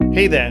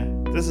Hey there,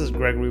 this is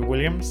Gregory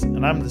Williams,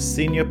 and I'm the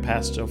senior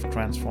pastor of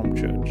Transform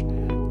Church.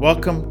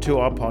 Welcome to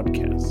our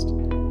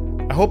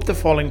podcast. I hope the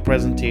following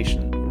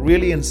presentation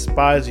really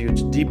inspires you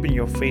to deepen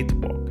your faith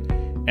walk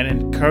and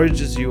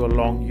encourages you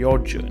along your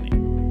journey.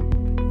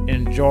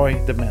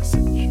 Enjoy the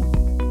message.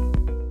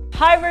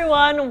 Hi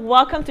everyone,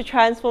 welcome to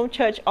Transform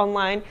Church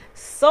Online.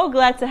 So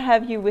glad to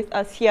have you with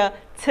us here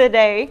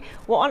today.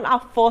 We're on our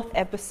 4th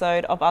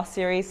episode of our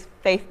series,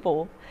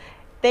 Faithful.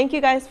 Thank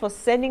you guys for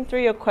sending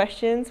through your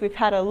questions. We've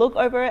had a look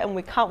over it and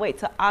we can't wait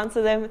to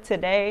answer them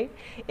today.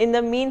 In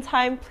the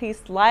meantime,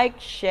 please like,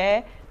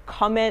 share,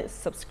 comment,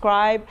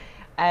 subscribe,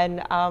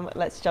 and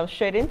let's jump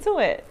straight into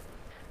it.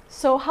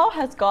 So how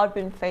has God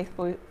been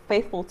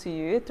faithful to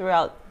you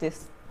throughout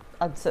this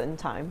uncertain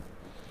time?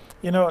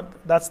 You know,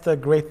 that's the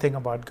great thing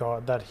about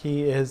God, that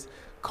He is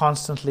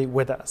constantly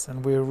with us.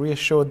 And we're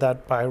reassured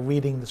that by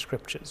reading the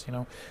scriptures. You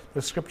know,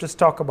 the scriptures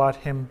talk about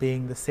Him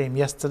being the same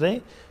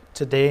yesterday,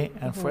 today,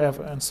 and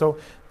forever. And so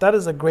that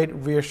is a great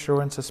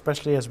reassurance,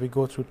 especially as we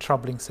go through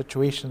troubling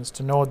situations,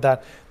 to know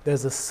that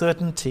there's a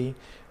certainty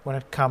when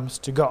it comes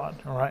to God,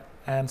 all right?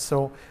 And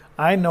so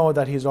I know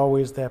that He's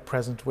always there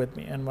present with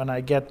me. And when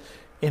I get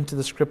into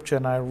the scripture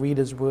and I read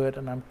His word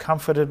and I'm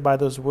comforted by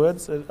those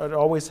words, it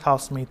always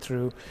helps me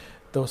through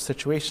those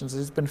situations.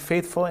 He's been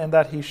faithful in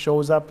that He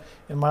shows up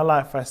in my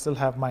life. I still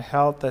have my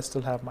health, I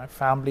still have my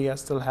family, I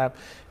still have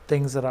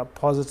things that are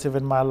positive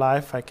in my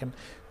life. I can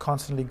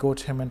constantly go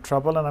to Him in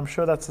trouble, and I'm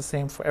sure that's the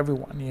same for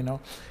everyone, you know,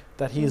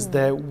 that He is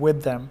there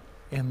with them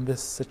in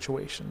this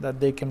situation,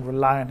 that they can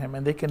rely on Him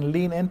and they can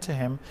lean into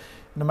Him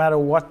no matter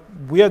what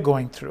we are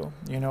going through.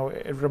 You know,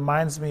 it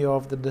reminds me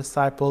of the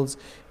disciples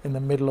in the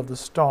middle of the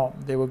storm.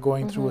 They were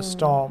going through a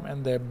storm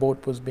and their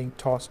boat was being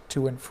tossed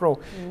to and fro.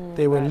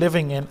 They were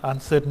living in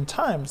uncertain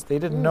times. They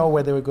didn't know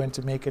where they were going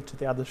to make it to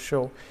the other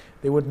shore.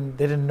 They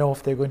didn't know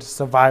if they were going to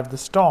survive the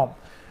storm.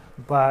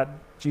 But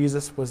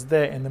Jesus was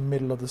there in the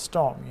middle of the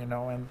storm, you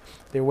know, and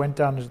they went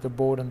down into the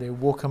boat and they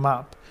woke Him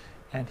up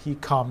and He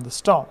calmed the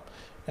storm.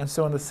 And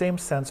so in the same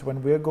sense,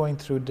 when we're going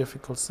through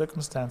difficult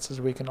circumstances,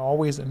 we can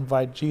always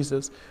invite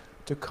Jesus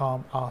to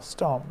calm our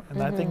storm.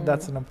 And I think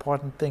that's an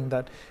important thing,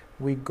 that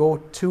we go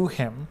to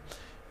Him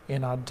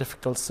in our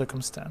difficult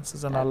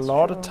circumstances. And a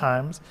lot of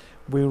times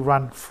we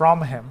run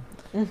from Him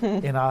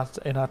in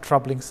our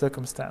troubling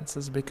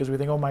circumstances, because we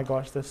think, oh my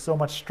gosh, there's so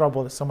much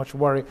trouble, there's so much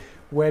worry.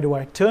 Where do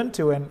I turn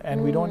to?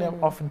 And we don't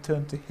often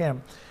turn to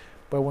Him.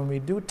 But when we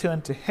do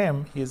turn to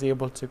Him, He is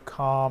able to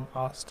calm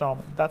our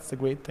storm. That's the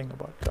great thing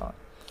about God.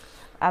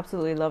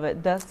 Absolutely love it.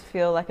 It does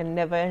feel like a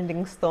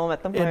never-ending storm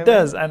at the moment. It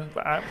does,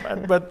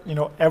 but you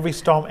know, every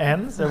storm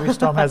ends. Every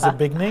storm has a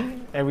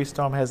beginning. Every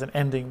storm has an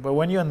ending. But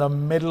when you're in the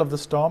middle of the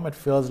storm, it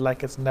feels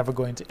like it's never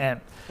going to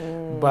end.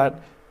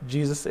 But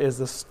Jesus is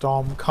the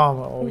storm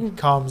calmer, or He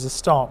calms the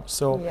storm.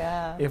 So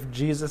if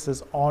Jesus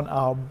is on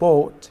our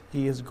boat,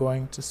 He is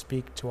going to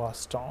speak to our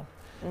storm.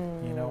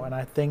 You know, and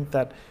I think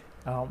that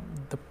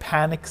the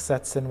panic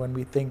sets in when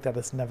we think that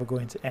it's never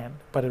going to end,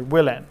 but it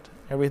will end.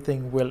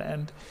 Everything will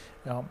end.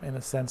 In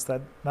a sense that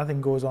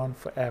nothing goes on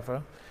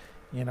forever.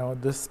 You know,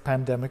 this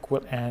pandemic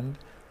will end,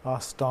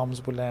 our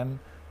storms will end,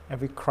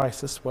 every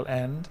crisis will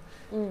end.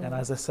 And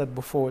as I said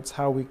before, it's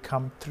how we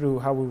come through,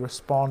 how we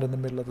respond in the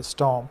middle of the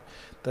storm,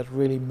 that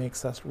really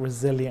makes us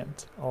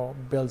resilient or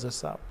builds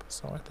us up.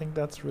 So I think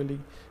that's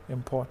really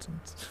important.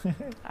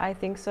 I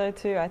think so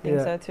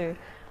too.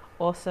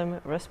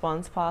 Awesome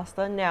response,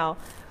 Pastor. Now,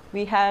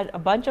 we had a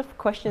bunch of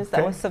questions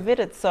that were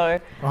submitted, so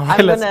all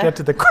right, let's get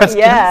to the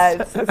questions.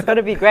 It's going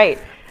to be great.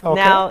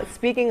 Now,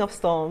 speaking of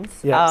storms,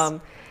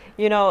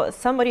 you know,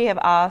 somebody have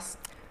asked,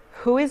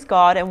 who is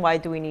God and why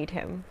do we need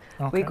Him?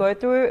 We go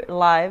through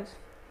lives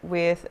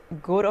with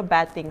good or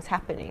bad things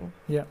happening.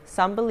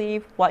 Some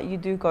believe what you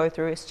do go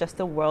through is just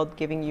the world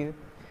giving you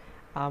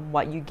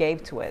what you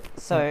gave to it.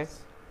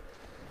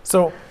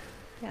 So,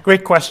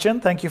 great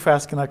question. Thank you for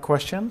asking that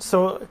question.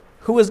 So,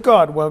 who is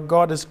God? Well,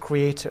 God is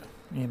creator.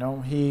 You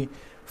know, He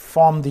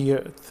formed the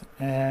earth,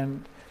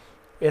 and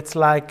it's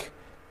like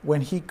when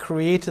He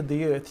created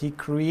the earth, He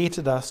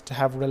created us to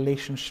have a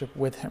relationship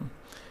with Him.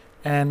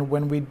 And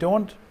when we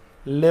don't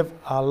live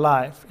our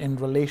life in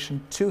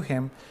relation to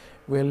Him,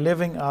 we're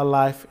living our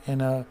life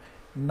in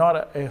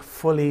not a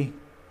fully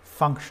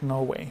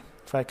functional way,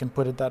 if I can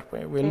put it that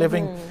way. We're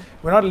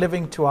not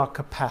living to our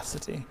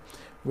capacity.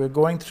 We're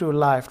going through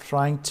life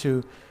trying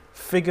to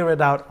figure it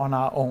out on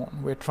our own.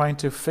 We're trying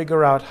to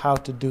figure out how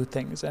to do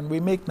things, and we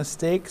make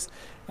mistakes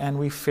and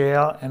we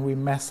fail and we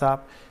mess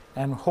up,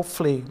 and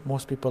hopefully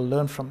most people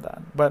learn from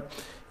that. But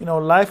you know,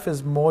 life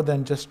is more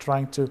than just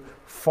trying to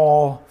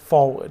fall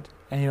forward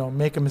and, you know,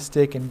 make a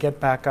mistake and get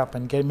back up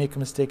and make a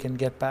mistake and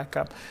get back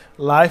up.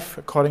 Life,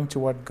 according to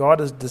what God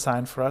has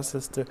designed for us,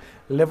 is to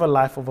live a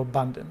life of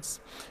abundance.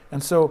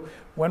 And so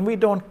when we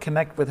don't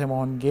connect with Him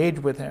or engage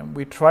with Him,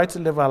 we try to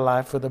live our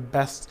life with the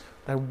best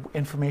that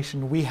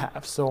information we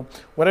have. So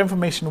what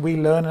information we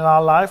learn in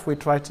our life, we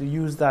try to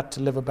use that to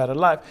live a better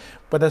life.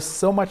 But there's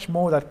so much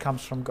more that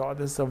comes from God.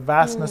 There's a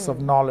vastness of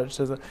knowledge.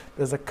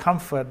 There's a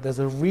comfort. There's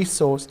a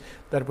resource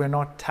that we're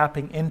not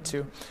tapping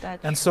into.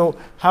 And so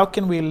how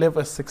can we live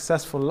a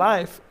successful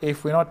life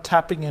if we're not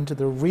tapping into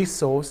the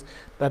resource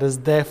that is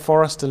there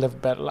for us to live a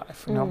better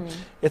life? You know,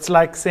 it's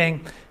like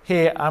saying,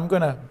 hey, I'm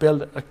going to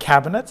build a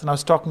cabinet. And I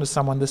was talking to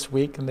someone this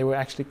week, and they were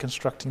actually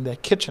constructing their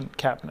kitchen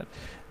cabinet.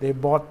 They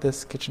bought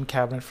this kitchen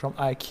cabinet from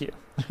IKEA.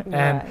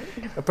 And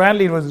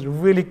apparently it was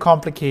really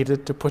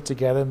complicated to put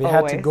together. And they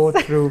had to go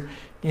through,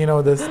 you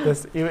know,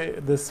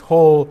 this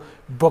whole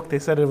book. They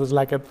said it was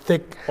like a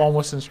thick,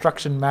 almost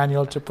instruction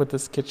manual to put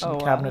this kitchen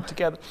cabinet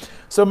together.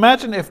 So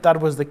imagine if that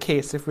was the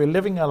case. If we're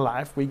living a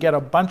life, we get a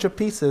bunch of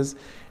pieces,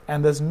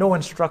 and there's no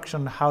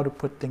instruction on how to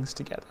put things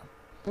together.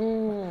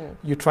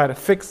 You try to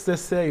fix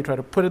this there, you try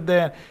to put it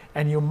there,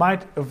 and you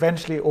might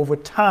eventually, over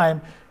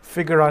time,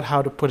 figure out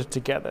how to put it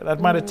together. That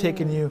might have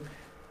taken you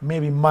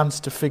maybe months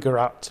to figure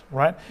out,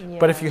 right?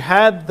 But if you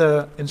had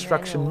the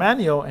instruction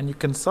manual and you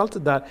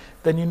consulted that,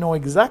 then you know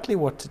exactly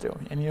what to do,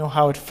 and you know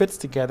how it fits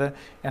together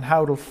and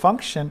how it'll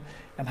function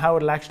and how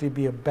it'll actually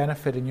be a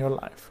benefit in your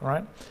life,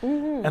 right?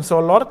 And so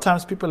a lot of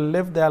times people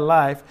live their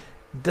life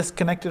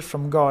disconnected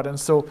from God, and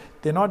so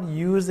they're not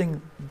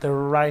using the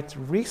right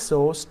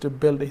resource to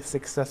build a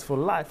successful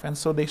life, and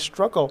so they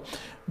struggle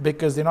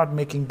because they're not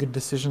making good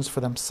decisions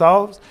for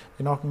themselves,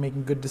 they're not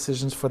making good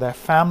decisions for their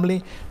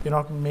family, they're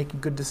not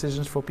making good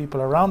decisions for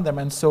people around them.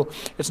 And so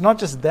it's not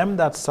just them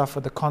that suffer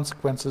the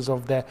consequences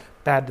of their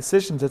bad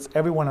decisions, it's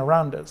everyone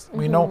around us.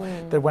 We know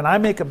that when I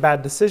make a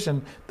bad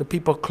decision, the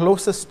people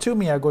closest to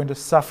me are going to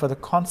suffer the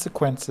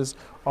consequences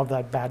of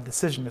that bad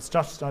decision. It's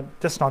just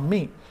not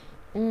me.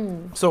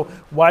 So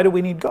why do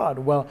we need God?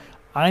 Well,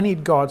 I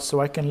need God so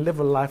I can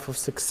live a life of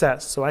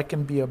success, so I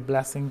can be a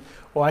blessing,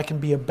 or I can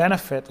be a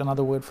benefit.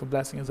 Another word for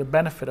blessing is a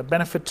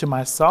benefit to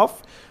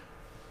myself,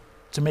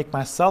 to make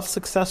myself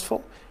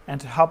successful, and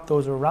to help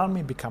those around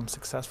me become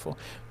successful,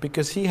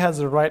 because He has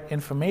the right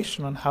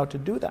information on how to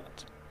do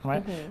that,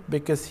 right?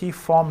 Because He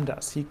formed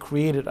us, He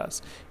created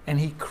us,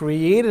 and He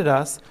created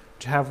us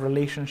to have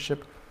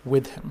relationship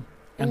with Him.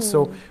 And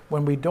so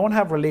when we don't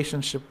have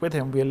relationship with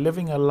Him, we are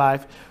living a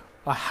life,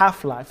 a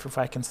half-life, if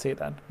I can say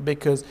that,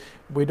 because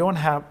we don't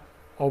have,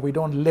 or we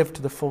don't live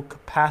to the full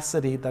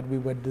capacity that we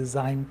were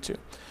designed to.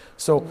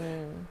 So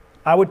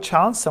I would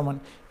challenge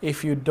someone,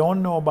 if you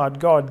don't know about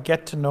God,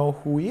 get to know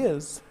who He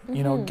is.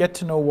 You know, get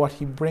to know what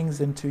He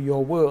brings into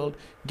your world.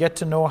 Get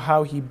to know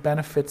how He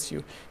benefits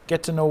you.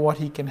 Get to know what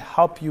He can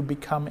help you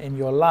become in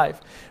your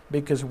life.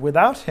 Because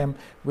without Him,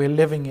 we're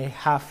living a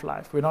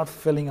half-life. We're not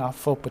filling our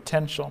full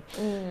potential.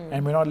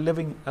 And we're not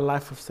living a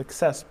life of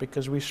success,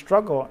 because we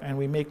struggle and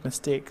we make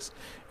mistakes.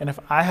 And if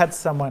I had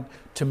someone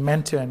to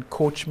mentor and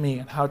coach me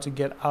on how to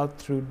get out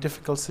through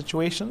difficult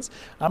situations,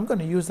 I'm going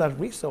to use that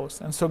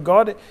resource. And so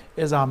God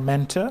is our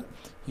mentor.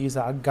 He's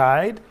our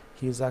guide.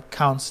 He's our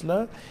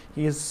counselor.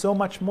 He is so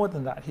much more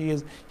than that.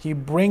 He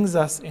brings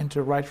us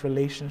into right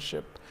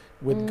relationship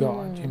with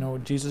God. You know,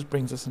 Jesus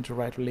brings us into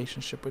right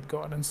relationship with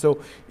God. And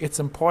so it's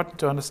important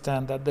to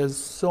understand that there's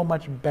so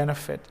much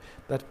benefit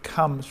that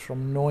comes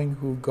from knowing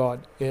who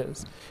God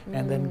is.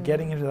 And then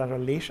getting into that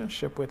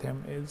relationship with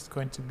Him is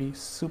going to be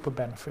super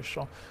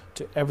beneficial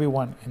to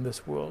everyone in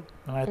this world.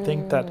 And I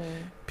think that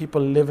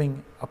people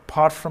living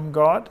apart from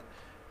God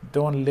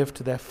don't live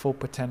to their full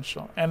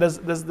potential. And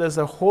there's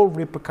a whole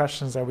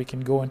repercussions that we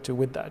can go into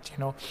with that, you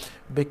know,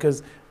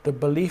 because the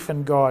belief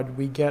in God,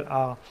 we get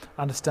our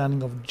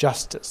understanding of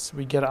justice,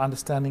 we get an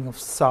understanding of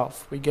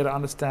self, we get an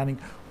understanding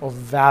of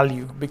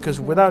value, because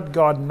without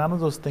God, none of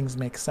those things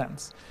make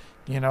sense,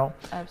 you know.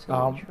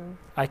 Absolutely true.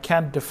 I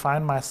can't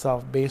define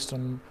myself based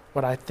on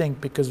what I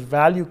think, because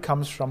value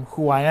comes from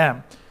who I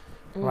am,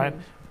 right?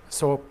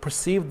 So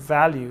perceived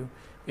value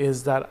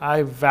is that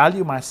I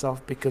value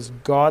myself because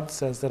God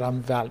says that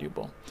I'm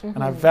valuable.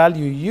 And I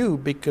value you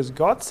because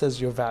God says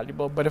you're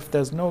valuable. But if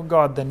there's no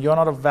God, then you're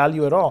not of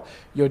value at all.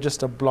 You're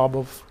just a blob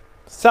of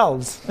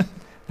cells,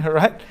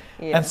 right?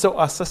 And so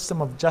our system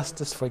of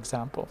justice, for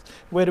example,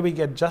 where do we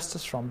get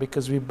justice from?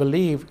 Because we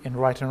believe in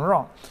right and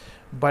wrong.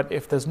 But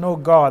if there's no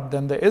God,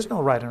 then there is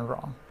no right and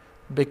wrong,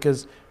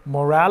 because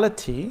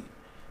morality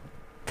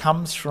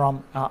comes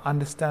from our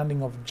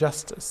understanding of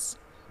justice,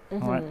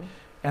 right?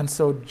 And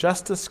so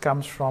justice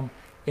comes from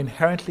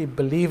inherently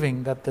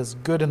believing that there's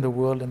good in the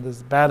world and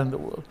there's bad in the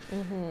world.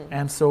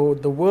 And so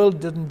the world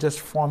didn't just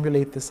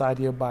formulate this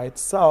idea by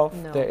itself.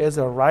 No. There is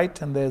a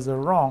right and there's a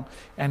wrong,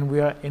 and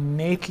we are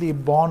innately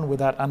born with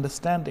that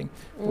understanding.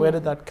 Where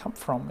did that come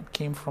from? It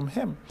came from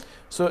Him.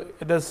 So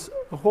there's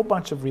a whole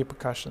bunch of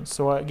repercussions.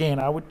 So again,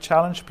 I would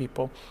challenge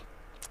people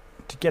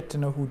to get to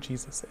know who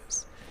Jesus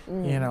is,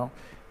 you know,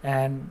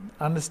 and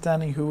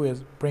understanding who He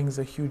is brings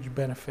a huge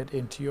benefit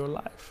into your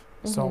life.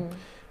 So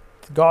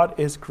God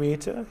is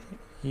creator,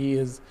 He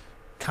is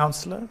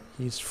counselor,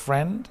 He's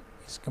friend,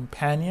 He's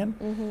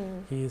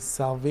companion, He is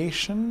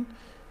salvation.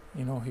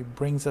 You know, He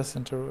brings us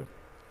into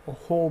a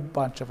whole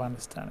bunch of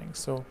understanding.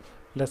 So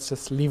let's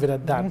just leave it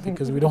at that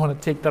because we don't want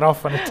to take that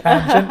off on a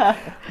tangent.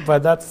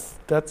 But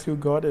that's who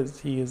God is.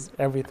 He is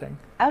everything.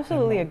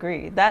 Absolutely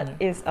agree. That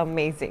is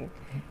amazing.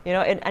 You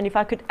know, and if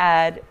I could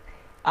add,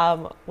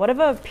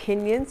 whatever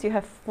opinions you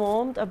have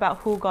formed about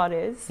who God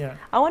is,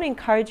 I want to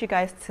encourage you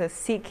guys to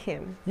seek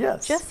Him.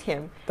 Yes. Just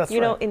Him. That's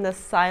you know, right. in the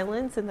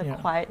silence, in the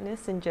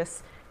quietness, and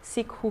just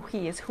seek who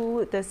He is.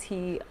 Who does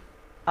He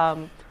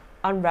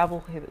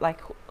unravel Him?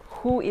 Like,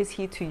 who is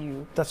He to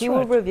you? That's He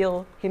will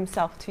reveal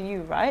Himself to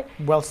you, right?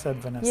 Well said,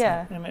 Vanessa.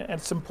 Yeah. And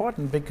it's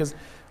important because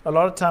a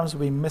lot of times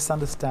we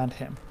misunderstand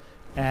Him.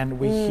 And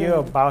we hear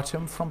about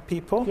Him from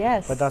people,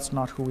 but that's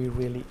not who He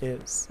really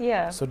is.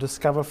 Yeah. So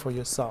discover for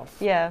yourself.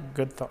 Yeah.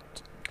 Good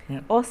thought.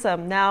 Yeah.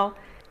 Awesome. Now,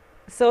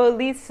 so it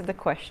leads to the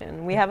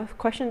question. We have a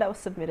question that was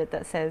submitted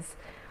that says,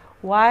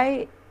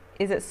 why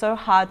is it so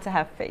hard to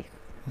have faith?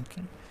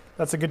 Okay.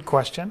 That's a good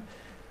question.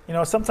 You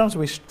know, sometimes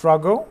we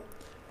struggle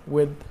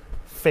with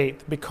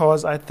faith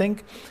because I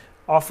think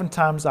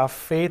oftentimes our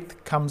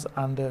faith comes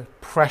under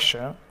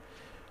pressure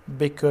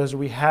because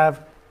we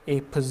have a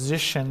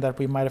position that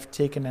we might have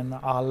taken in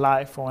our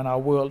life or in our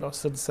world, or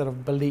certain set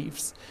of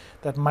beliefs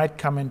that might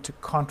come into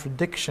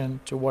contradiction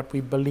to what we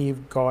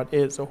believe God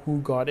is or who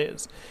God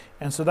is.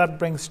 And so that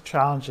brings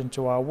challenge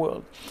into our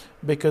world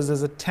because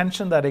there's a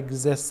tension that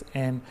exists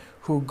in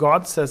who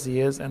God says He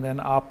is and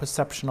then our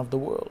perception of the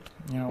world.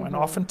 You know, and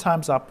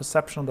oftentimes our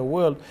perception of the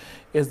world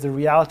is the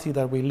reality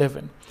that we live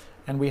in.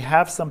 And we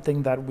have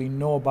something that we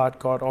know about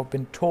God or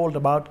been told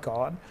about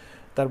God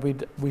that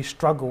we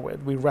struggle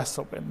with, we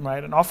wrestle with,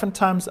 right? And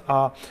oftentimes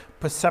our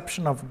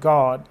perception of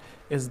God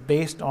is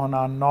based on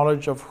our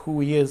knowledge of who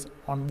He is,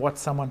 on what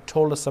someone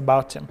told us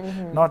about Him,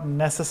 not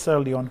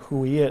necessarily on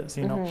who He is.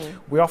 You know,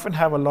 we often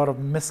have a lot of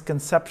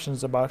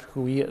misconceptions about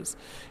who He is.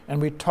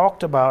 And we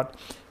talked about,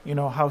 you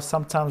know, how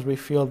sometimes we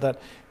feel that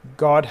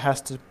God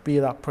has to be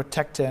our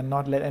protector and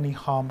not let any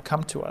harm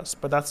come to us.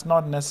 But that's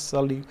not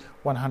necessarily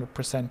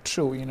 100%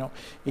 true. You know,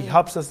 He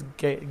helps us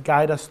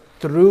guide us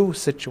through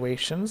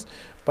situations,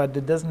 but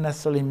it doesn't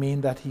necessarily mean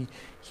that He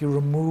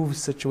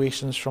removes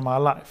situations from our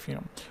life. You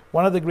know,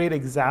 one of the great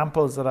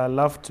examples that I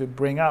love to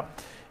bring up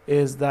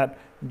is that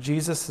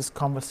Jesus'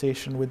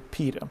 conversation with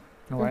Peter,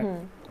 right?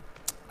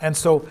 And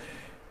so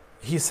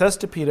He says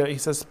to Peter,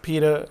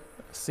 Peter,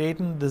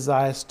 Satan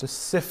desires to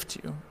sift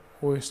you,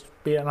 or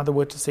another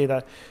word to say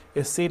that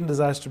is Satan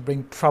desires to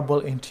bring trouble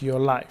into your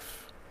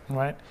life,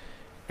 right?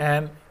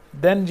 And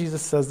then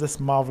Jesus says this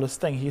marvelous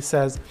thing. He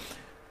says,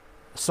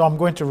 so I'm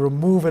going to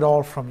remove it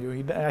all from you.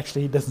 He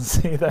doesn't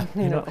say that.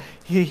 You know,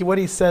 what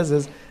he says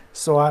is,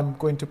 so I'm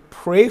going to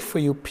pray for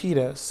you,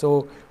 Peter,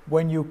 so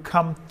when you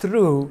come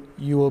through,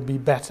 you will be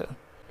better.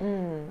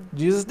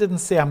 Jesus didn't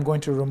say, I'm going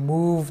to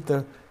remove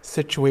the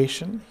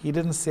situation. He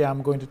didn't say,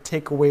 I'm going to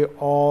take away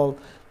all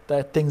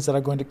the things that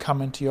are going to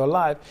come into your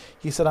life.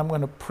 He said, I'm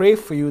going to pray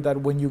for you that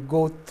when you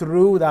go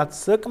through that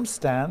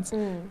circumstance,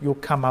 you'll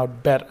come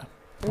out better,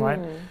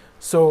 right?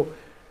 So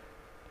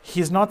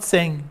He's not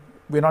saying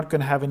we're not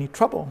going to have any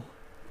trouble.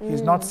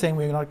 He's not saying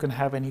we're not going to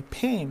have any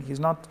pain. He's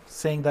not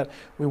saying that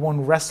we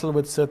won't wrestle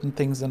with certain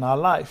things in our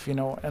life, you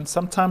know. And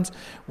sometimes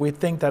we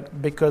think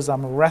that because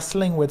I'm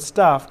wrestling with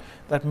stuff,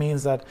 that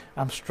means that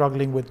I'm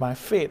struggling with my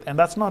faith. And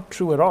that's not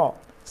true at all.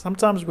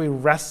 Sometimes we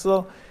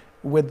wrestle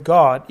with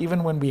God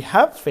even when we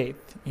have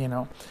faith, you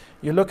know.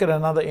 You look at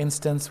another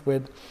instance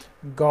with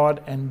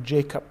God and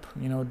Jacob.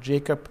 You know,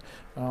 Jacob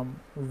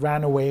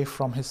ran away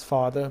from his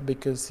father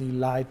because he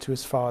lied to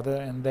his father,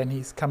 and then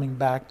he's coming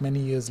back many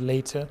years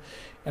later,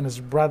 and his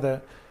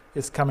brother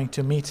is coming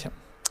to meet him.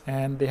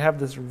 And they have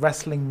this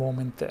wrestling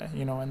moment there,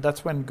 you know, and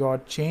that's when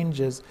God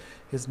changes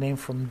his name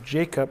from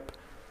Jacob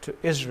to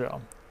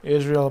Israel.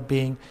 Israel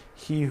being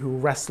he who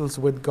wrestles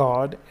with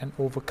God and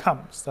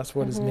overcomes. That's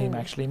what his name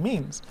actually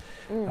means.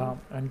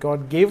 And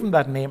God gave him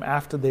that name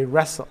after they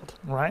wrestled,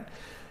 right?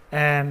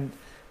 And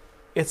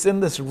it's in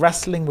this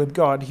wrestling with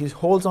God. He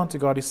holds on to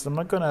God. He says, I'm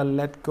not going to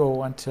let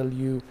go until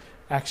you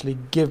actually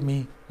give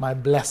me my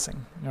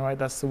blessing. All right,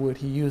 that's the word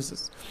he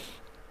uses.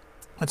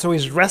 And so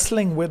he's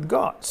wrestling with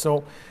God.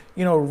 So,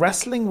 you know,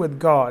 wrestling with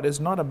God is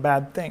not a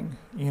bad thing,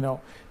 you know.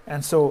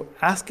 And so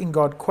asking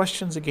God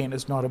questions again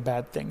is not a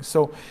bad thing.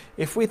 So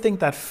if we think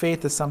that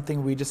faith is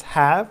something we just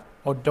have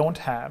or don't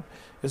have,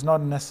 is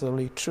not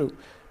necessarily true.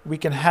 We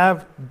can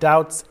have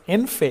doubts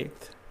in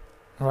faith,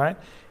 right?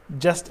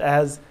 Just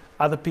as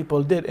other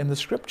people did in the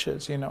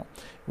scriptures, you know.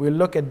 We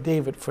look at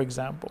David, for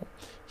example.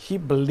 He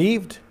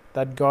believed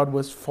that God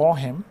was for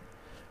him,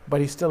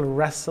 but he still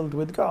wrestled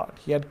with God.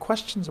 He had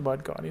questions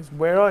about God. He's,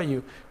 where are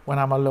you when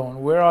I'm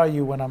alone? Where are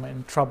you when I'm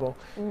in trouble?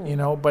 You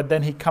know, but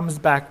then he comes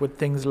back with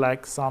things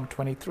like Psalm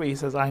 23. He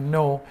says, I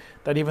know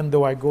that even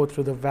though I go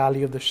through the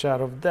valley of the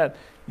shadow of death,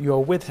 you are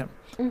with him.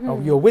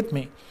 Or you're with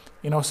me.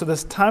 You know, so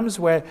there's times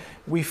where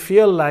we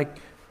feel like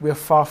we're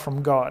far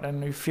from God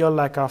and we feel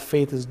like our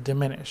faith is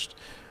diminished.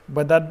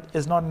 But that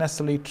is not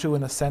necessarily true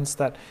in the sense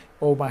that,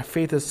 oh, my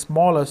faith is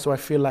smaller, so I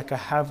feel like I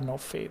have no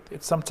faith.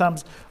 It's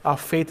sometimes our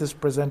faith is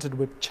presented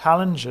with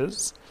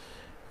challenges,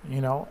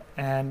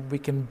 and we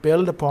can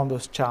build upon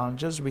those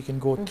challenges. We can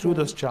go through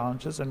those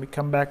challenges, and we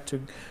come back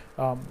to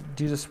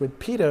Jesus with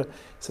Peter. He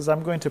says,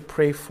 I'm going to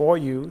pray for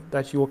you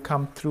that you will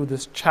come through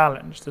this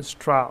challenge, this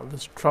trial,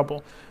 this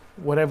trouble,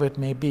 whatever it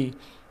may be,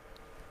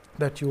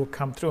 that you will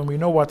come through. And we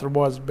know what it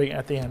was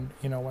at the end,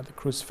 with the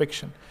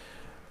crucifixion.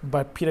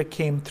 But Peter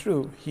came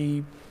through.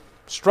 He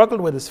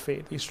struggled with his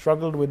faith. He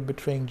struggled with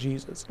betraying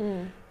Jesus,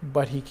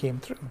 but he came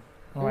through.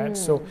 All right.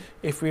 So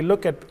if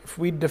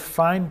we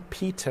define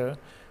Peter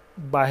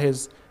by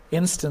his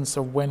instance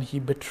of when he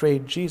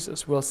betrayed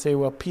Jesus, we'll say,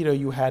 well, Peter,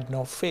 you had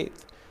no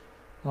faith,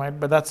 right?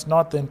 But that's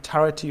not the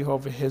entirety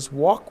of his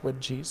walk with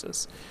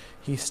Jesus.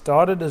 He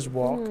started his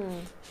walk,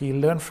 he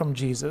learned from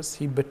Jesus,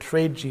 he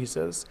betrayed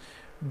Jesus,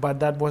 but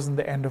that wasn't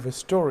the end of his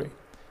story.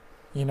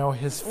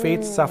 His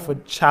faith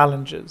suffered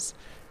challenges.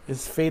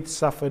 His faith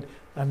suffered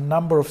a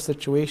number of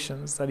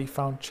situations that he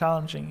found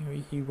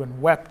challenging. He even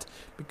wept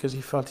because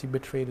he felt he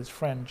betrayed his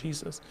friend,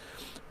 Jesus.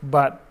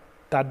 But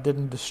that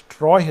didn't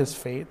destroy his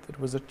faith. It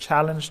was a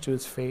challenge to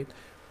his faith,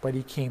 but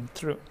he came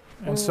through.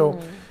 And so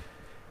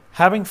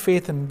having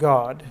faith in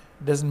God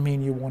doesn't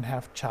mean you won't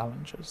have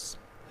challenges.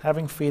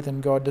 Having faith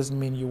in God doesn't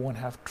mean you won't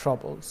have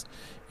troubles.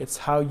 It's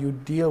how you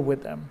deal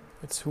with them.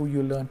 It's who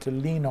you learn to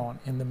lean on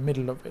in the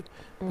middle of it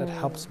that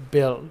helps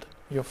build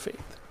your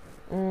faith.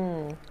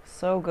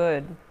 So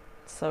good.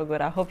 So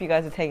good. I hope you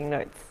guys are taking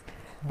notes.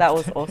 That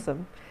was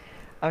awesome.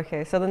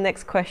 Okay, so the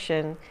next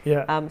question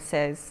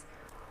says,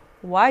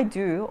 why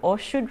do or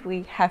should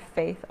we have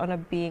faith on a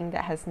being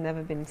that has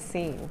never been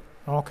seen?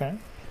 Okay.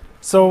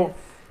 So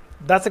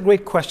that's a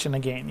great question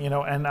again,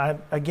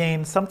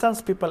 and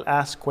sometimes people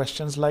ask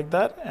questions like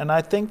that, and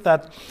I think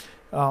that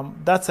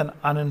that's an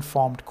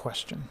uninformed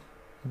question,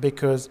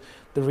 because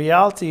the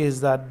reality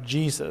is that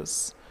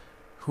Jesus,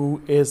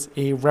 who is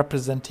a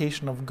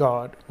representation of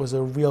God, was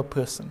a real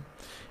person.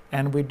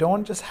 And we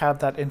don't just have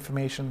that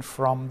information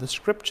from the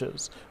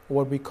scriptures,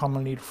 what we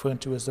commonly refer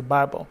to as the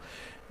Bible.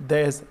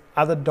 There's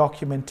other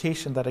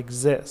documentation that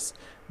exists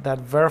that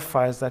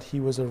verifies that he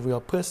was a real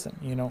person.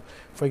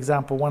 For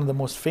example, one of the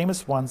most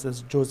famous ones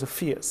is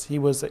Josephus. He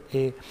was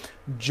a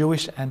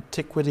Jewish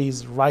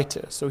antiquities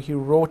writer. So he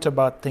wrote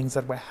about things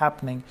that were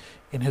happening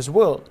in his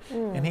world,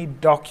 and he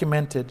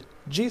documented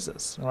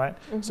Jesus, right?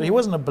 So he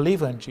wasn't a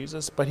believer in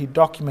Jesus, but he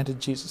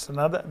documented Jesus. And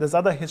there's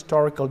other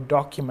historical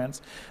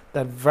documents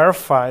that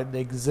verify the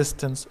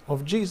existence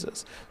of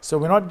Jesus. So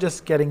we're not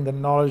just getting the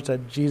knowledge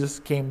that Jesus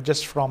came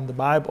just from the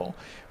Bible.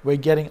 We're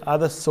getting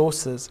other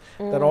sources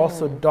that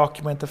also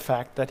document the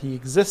fact that he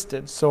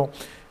existed. So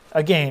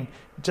again,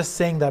 just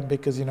saying that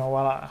because,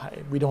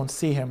 we don't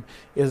see him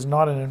is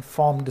not an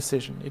informed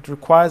decision. It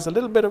requires a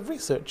little bit of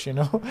research,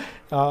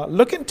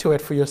 Look into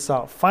it for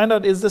yourself. Find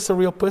out, is this a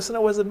real person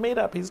or was it made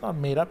up? He's not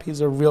made up. He's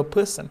a real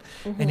person.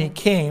 And he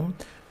came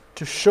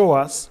to show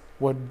us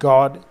what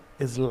God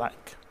is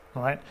like,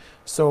 right?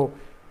 So,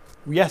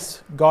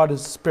 yes, God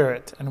is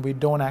spirit and we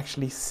don't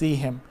actually see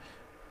him.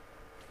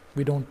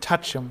 We don't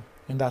touch him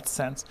in that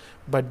sense.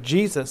 But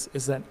Jesus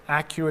is an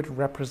accurate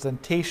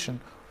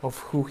representation of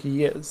who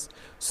he is.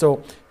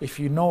 So if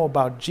you know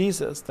about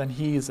Jesus, then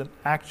he is an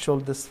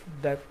actual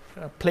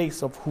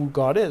place of who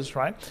God is,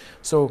 right?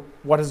 So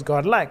what is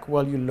God like?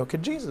 Well, you look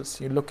at Jesus,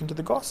 you look into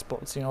the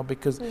Gospels,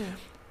 because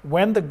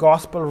when the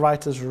Gospel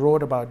writers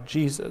wrote about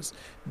Jesus,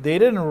 they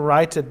didn't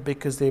write it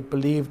because they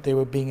believed they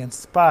were being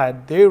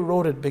inspired. They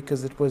wrote it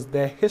because it was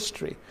their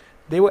history.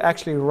 They were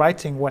actually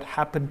writing what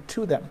happened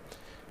to them.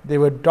 They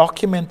were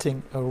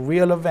documenting a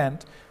real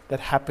event that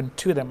happened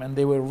to them, and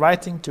they were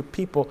writing to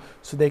people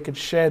so they could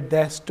share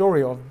their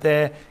story of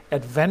their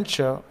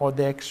adventure or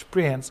their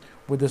experience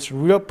with this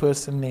real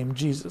person named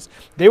Jesus.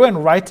 They weren't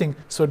writing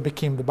so it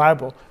became the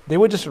Bible. They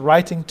were just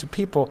writing to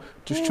people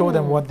to show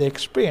them what they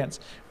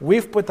experienced.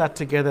 We've put that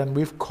together and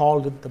we've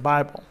called it the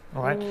Bible,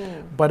 all right?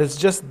 But it's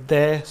just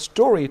their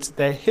story, it's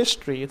their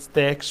history, it's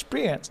their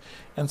experience.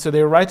 And so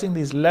they're writing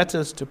these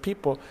letters to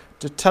people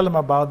to tell them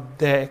about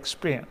their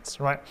experience,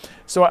 right?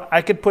 So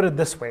I could put it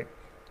this way.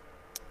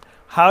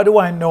 How do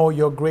I know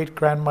your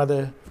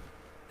great-grandmother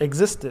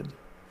existed?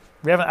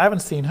 I haven't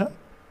seen her.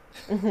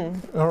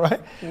 All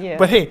right? Yeah.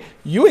 But hey,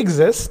 you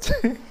exist.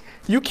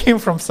 You came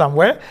from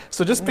somewhere.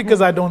 So just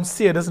because I don't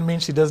see her doesn't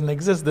mean she doesn't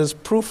exist. There's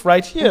proof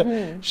right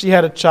here. She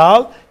had a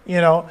child,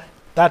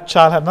 that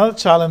child had another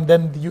child, and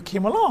then you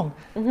came along.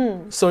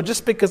 So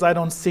just because I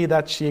don't see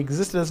that she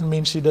existed doesn't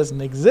mean she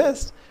doesn't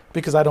exist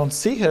because I don't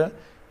see her.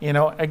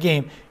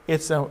 Again,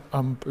 it's a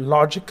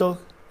logical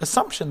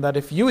assumption that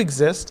if you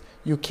exist,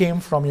 you came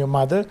from your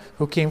mother,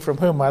 who came from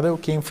her mother, who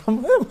came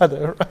from her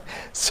mother. Right?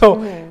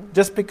 So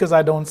just because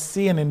I don't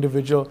see an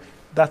individual,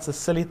 that's a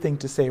silly thing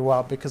to say,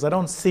 well, because I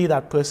don't see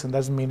that person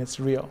doesn't mean it's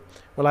real.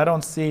 Well, I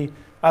don't see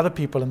other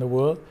people in the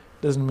world,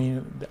 doesn't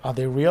mean are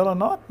they real or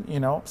not,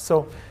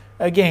 So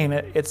again,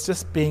 it's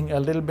just being a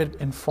little bit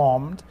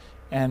informed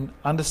and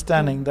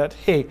understanding that,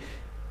 hey,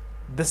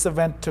 this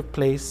event took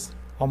place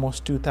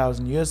almost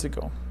 2,000 years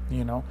ago.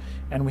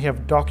 And we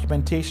have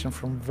documentation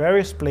from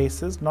various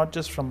places, not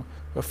just from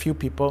a few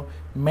people,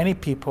 many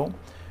people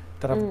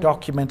that have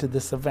documented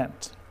this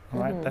event.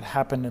 right, that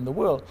happened in the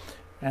world.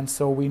 And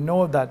so we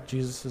know that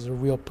Jesus is a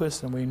real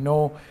person. We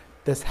know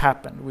this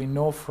happened. We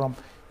know from,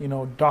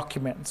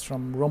 documents,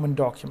 from Roman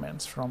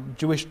documents, from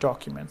Jewish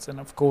documents, and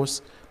of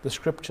course the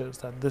scriptures,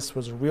 that this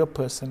was a real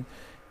person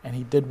and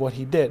he did what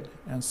he did.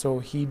 And so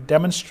he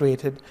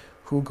demonstrated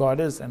who God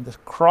is, and the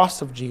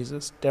cross of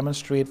Jesus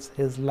demonstrates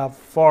his love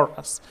for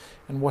us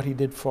and what he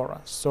did for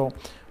us. So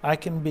I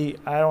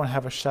don't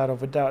have a shadow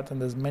of a doubt,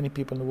 and there's many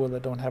people in the world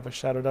that don't have a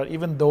shadow of a doubt,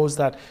 even those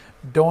that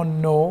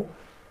don't know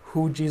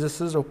who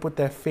Jesus is or put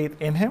their faith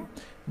in him,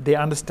 they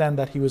understand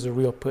that he was a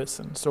real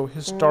person. So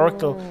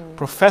historical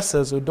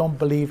professors who don't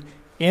believe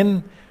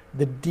in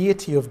the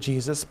deity of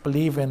Jesus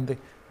believe in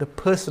the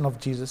person of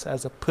Jesus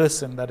as a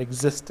person that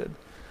existed,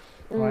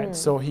 right?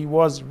 So he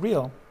was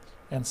real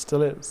and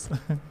still is.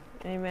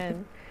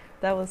 Amen.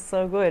 That was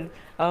so good.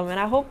 And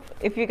I hope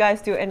if you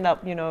guys do end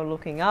up,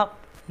 looking up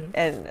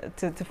and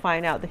to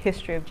find out the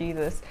history of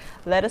Jesus,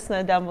 let us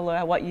know down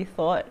below what you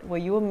thought. Were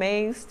you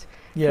amazed?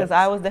 Because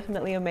I was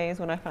definitely amazed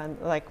when I found,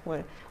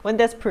 when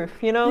there's proof,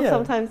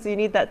 sometimes you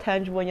need that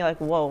tangible and you're like,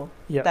 whoa,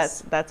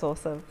 that's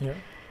awesome. Yeah.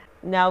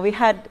 Now we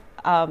had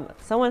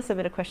someone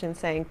submit a question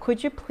saying,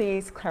 could you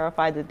please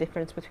clarify the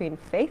difference between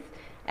faith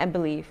and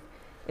belief?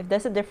 If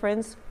there's a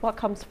difference, what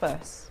comes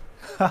first?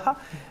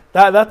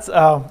 That's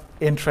an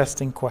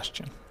interesting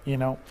question,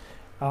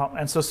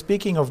 and so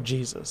speaking of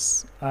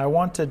Jesus, I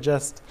want to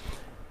just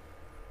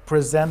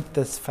present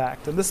this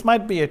fact, and this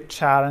might be a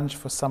challenge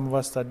for some of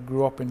us that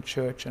grew up in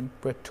church and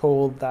we're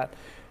told that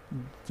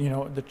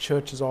the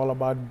church is all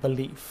about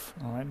belief,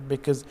 all right?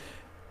 Because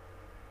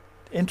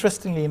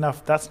interestingly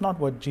enough, that's not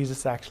what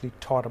Jesus actually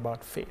taught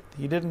about faith.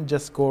 He didn't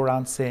just go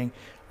around saying,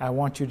 I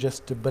want you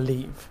just to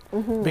believe,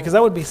 because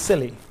that would be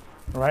silly,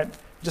 right?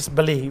 Just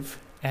believe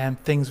and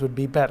things would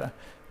be better.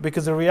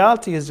 Because the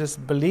reality is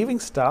just believing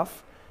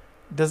stuff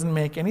doesn't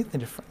make any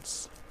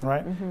difference,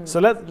 right? So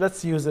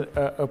let's use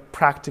a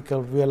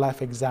practical real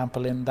life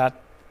example in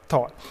that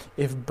thought.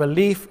 If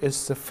belief is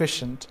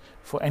sufficient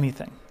for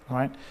anything,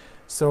 right?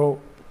 So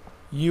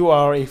you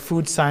are a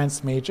food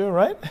science major,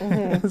 right?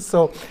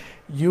 So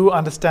you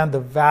understand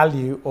the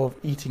value of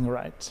eating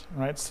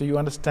right? So you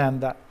understand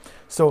that.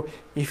 So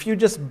if you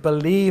just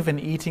believe in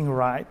eating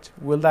right,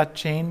 will that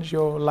change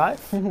your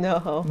life?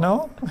 No.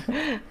 No?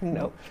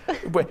 No.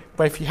 But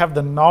if you have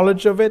the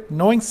knowledge of it,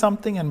 knowing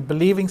something and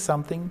believing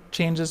something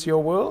changes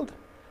your world?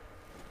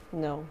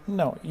 No.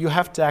 No. You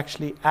have to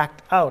actually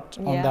act out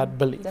on that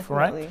belief,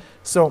 definitely. right?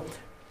 So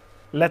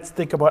let's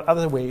think about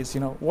other ways.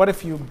 What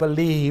if you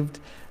believed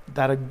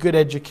that a good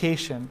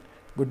education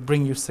would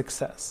bring you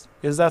success?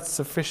 Is that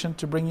sufficient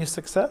to bring you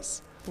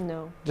success?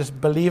 No.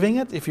 Just believing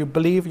it. If you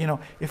believe,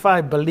 if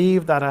I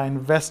believe that I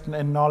invest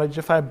in knowledge,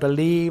 if I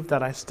believe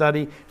that I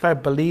study, if I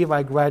believe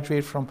I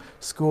graduate from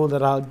school,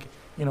 that I'll,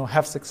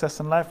 have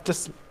success in life,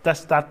 just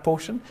that's that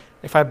portion.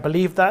 If I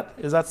believe that,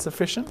 is that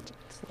sufficient?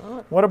 It's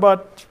not. What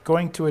about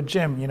going to a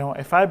gym?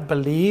 If I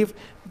believe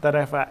that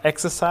if I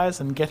exercise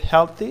and get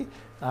healthy,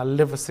 I'll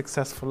live a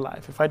successful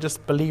life. If I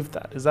just believe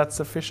that, is that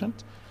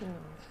sufficient? No.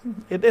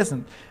 It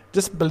isn't.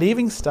 Just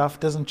believing stuff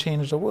doesn't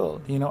change the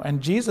world, And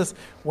Jesus,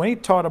 when he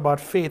taught about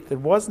faith, he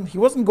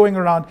wasn't going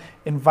around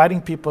inviting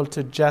people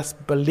to just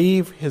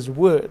believe his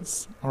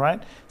words, all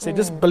right? So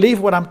just believe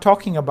what I'm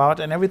talking about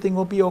and everything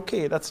will be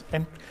okay. That's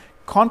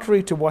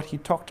contrary to what he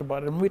talked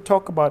about. And when we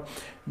talk about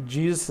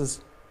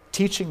Jesus'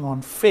 teaching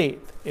on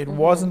faith, it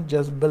wasn't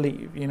just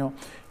believe,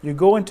 You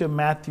go into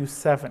Matthew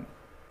 7,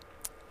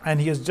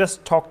 and he has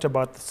just talked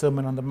about the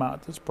Sermon on the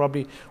Mount. It's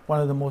probably one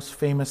of the most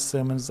famous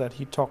sermons that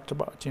he talked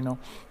about,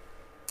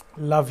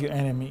 Love your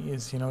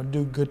enemies,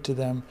 do good to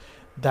them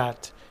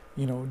that,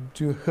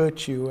 do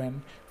hurt you,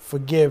 and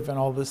forgive and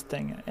all this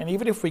thing. And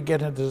even if we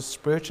get into the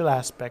spiritual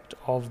aspect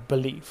of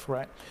belief,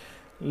 right?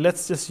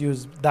 Let's just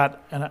use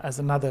that as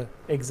another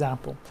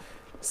example.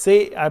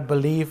 Say I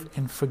believe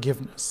in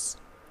forgiveness,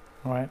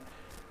 right?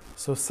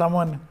 So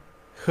someone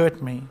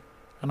hurt me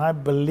and I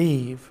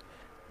believe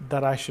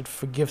that I should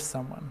forgive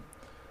someone,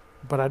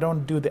 but I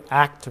don't do the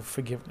act of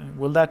forgiveness.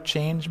 Will that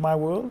change my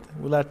world?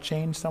 Will that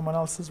change someone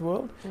else's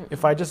world?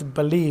 If I just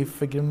believe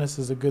forgiveness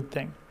is a good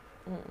thing,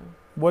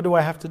 what do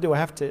I have to do? I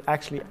have to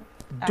actually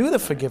do the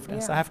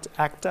forgiveness. I have to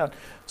act out.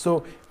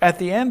 So at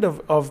the end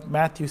of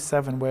Matthew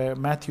 7, where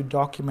Matthew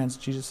documents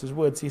Jesus'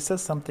 words, he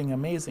says something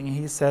amazing.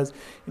 He says,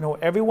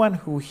 everyone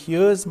who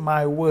hears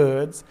my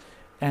words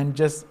and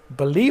just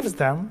believes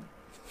them,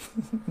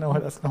 no,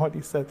 that's not what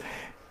he said.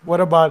 What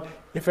about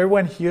if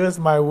everyone hears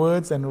my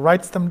words and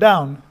writes them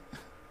down?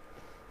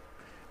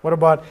 What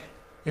about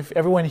if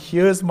everyone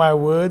hears my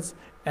words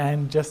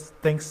and just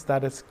thinks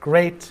that it's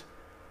great,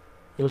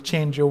 it'll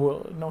change your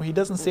world? No, he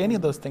doesn't say any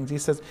of those things. He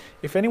says,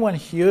 if anyone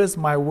hears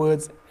my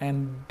words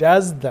and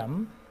does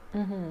them,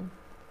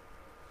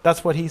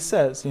 that's what he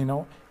says,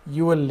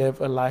 you will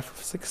live a life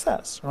of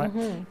success, right?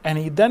 And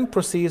he then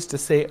proceeds to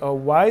say, a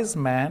wise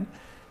man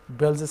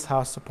builds his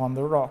house upon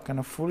the rock, and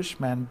a foolish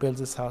man builds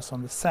his house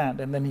on the sand.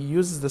 And then he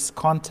uses this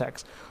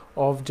context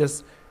of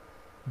just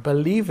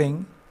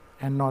believing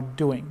and not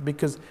doing,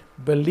 because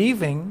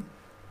believing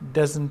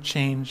doesn't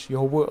change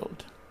your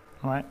world,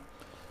 right?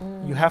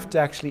 You have to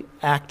actually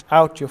act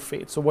out your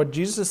faith. So what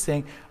Jesus is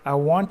saying, I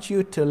want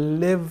you to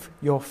live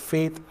your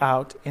faith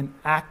out in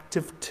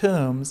active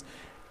terms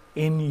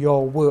in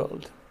your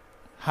world.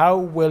 How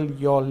will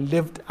your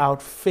lived out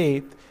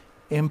faith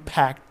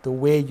impact the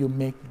way you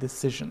make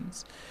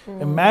decisions?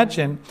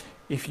 Imagine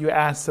if you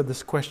answer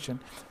this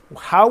question,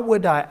 how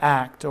would I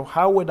act, or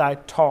how would I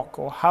talk,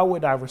 or how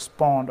would I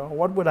respond, or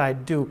what would I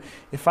do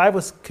if I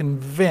was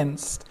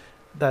convinced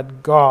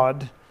that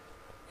God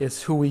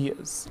is who He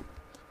is?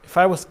 If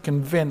I was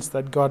convinced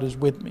that God is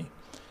with me,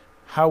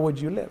 how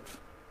would you live?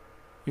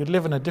 You'd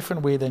live in a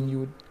different way than you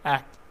would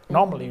act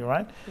normally,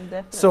 right?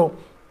 Definitely. So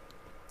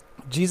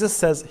Jesus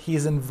says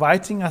He's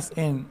inviting us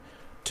in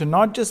to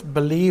not just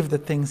believe the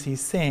things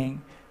He's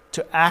saying,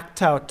 to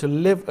act out, to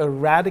live a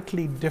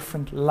radically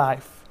different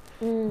life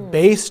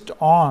based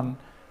on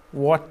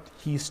what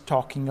He's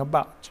talking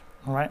about,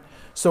 all right?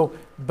 So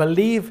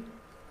believe,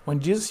 when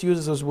Jesus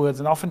uses those words,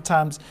 and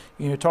oftentimes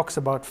talks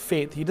about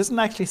faith, He doesn't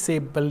actually say,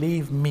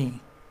 believe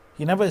me.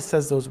 He never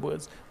says those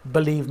words,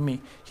 believe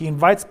me. He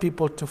invites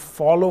people to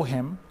follow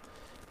Him.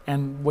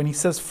 And when He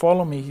says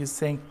follow me, He's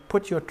saying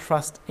put your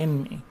trust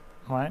in me,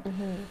 right?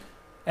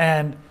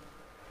 And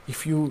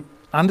if you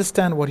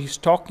understand what He's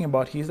talking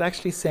about, He's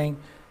actually saying,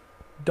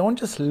 don't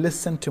just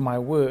listen to my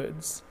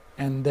words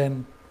and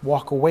then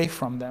walk away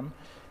from them.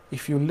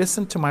 If you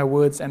listen to my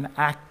words and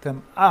act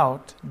them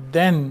out,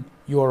 then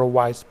you're a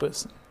wise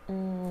person,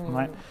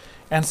 right?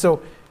 And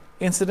so,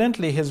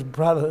 incidentally, his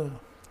brother,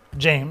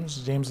 James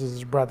is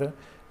his brother,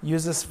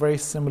 uses very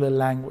similar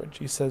language.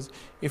 He says,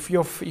 if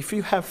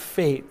you have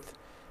faith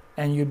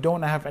and you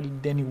don't have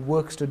any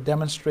works to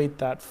demonstrate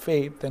that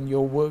faith, then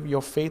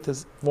your faith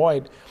is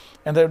void.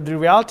 And the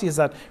reality is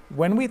that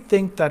when we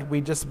think that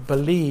we just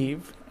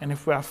believe, and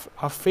if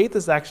our faith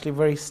is actually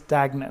very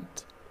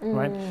stagnant,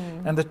 right?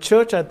 And the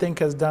church, I think,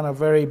 has done a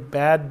very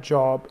bad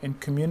job in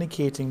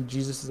communicating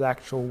Jesus'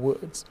 actual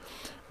words,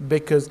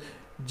 because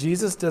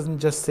Jesus doesn't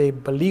just say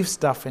believe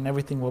stuff and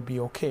everything will be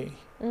okay.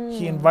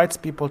 He invites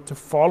people to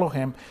follow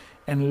Him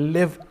and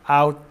live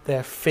out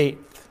their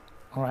faith,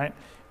 all right?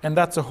 And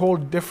that's a whole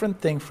different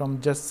thing from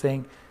just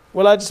saying,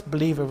 well, I just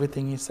believe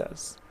everything He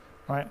says,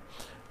 right?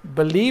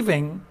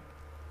 Believing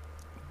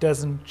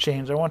doesn't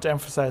change. I want to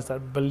emphasize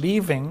that.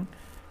 Believing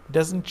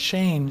doesn't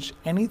change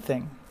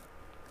anything.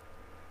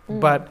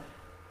 But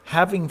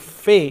having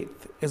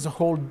faith is a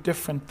whole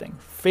different thing.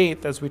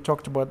 Faith, as we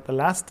talked about the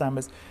last time,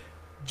 is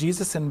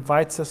Jesus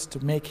invites us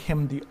to make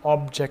Him the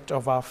object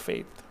of our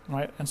faith,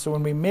 right? And so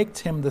when we make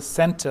Him the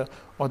center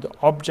or the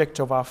object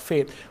of our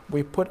faith,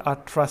 we put our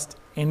trust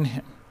in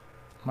Him,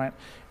 right?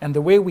 And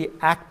the way we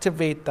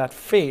activate that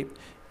faith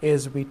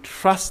is we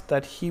trust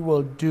that He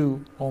will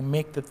do or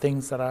make the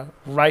things that are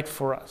right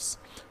for us.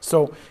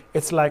 So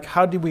it's like,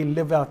 how do we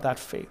live out that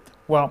faith?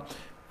 Well,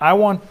 I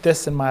want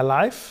this in my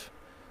life,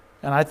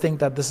 and I think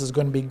that this is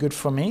going to be good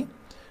for me.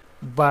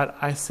 But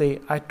I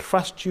say, I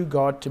trust you,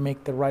 God, to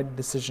make the right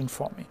decision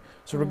for me.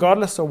 So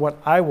regardless of what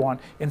I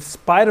want, in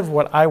spite of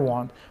what I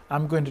want,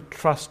 I'm going to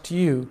trust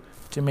you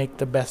to make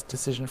the best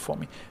decision for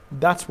me.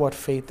 That's what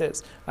faith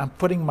is. I'm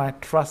putting my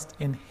trust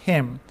in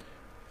Him,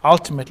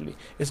 ultimately.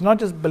 It's not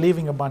just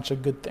believing a bunch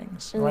of good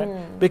things, right?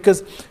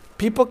 Because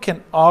people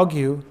can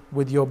argue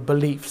with your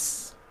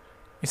beliefs.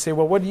 You say,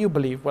 well, what do you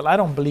believe? Well, I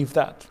don't believe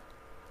that.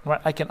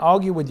 Right? I can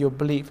argue with your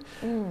belief,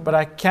 but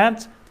I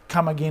can't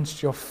come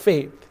against your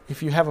faith.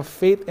 If you have a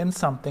faith in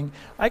something,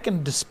 I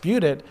can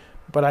dispute it,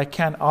 but I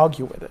can't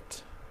argue with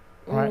it,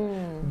 right?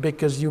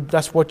 Because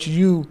that's what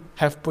you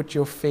have put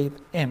your faith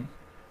in.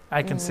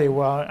 I can say,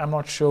 well, I'm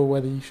not sure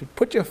whether you should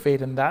put your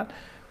faith in that,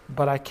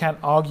 but I can't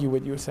argue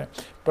with you.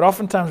 But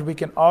oftentimes we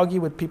can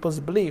argue with people's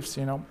beliefs,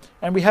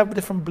 and we have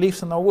different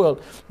beliefs in our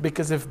world.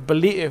 Because if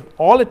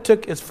all it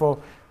took is for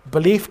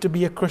belief to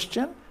be a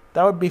Christian,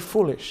 that would be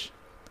foolish.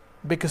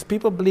 Because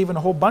people believe in a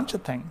whole bunch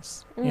of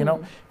things,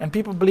 and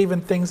people believe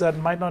in things that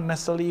might not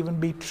necessarily even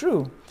be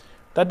true.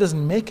 That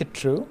doesn't make it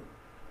true.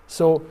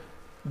 So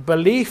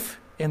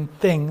belief in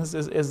things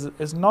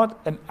is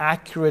not an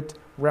accurate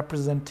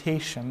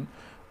representation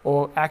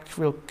or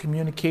actual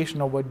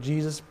communication of what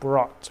Jesus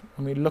brought.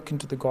 When we look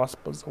into the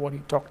Gospels, what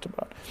He talked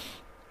about,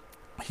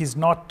 He's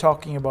not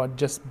talking about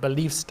just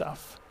belief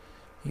stuff.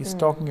 He's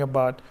talking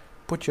about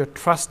put your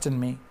trust in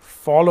me,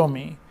 follow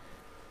me,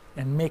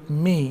 and make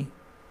me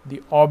the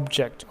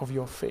object of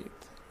your faith.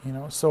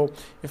 So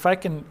if I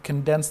can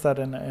condense that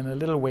in a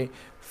little way,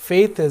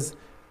 faith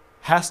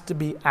has to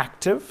be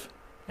active,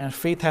 and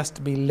faith has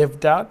to be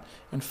lived out,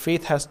 and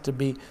faith has to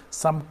be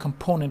some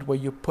component where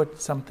you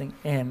put something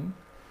in,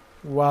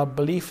 while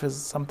belief is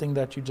something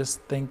that you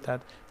just think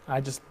that I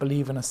just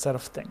believe in a set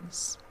of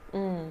things,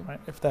 right?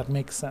 If that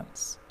makes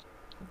sense.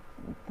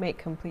 Make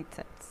complete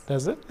sense.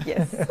 Does it?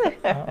 Yes.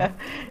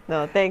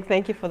 No,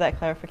 thank you for that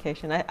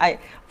clarification. I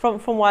from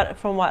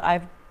what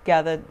I've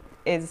gathered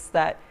is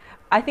that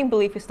I think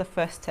belief is the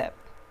first step,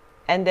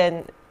 and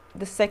then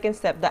the second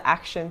step, the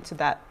action to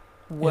that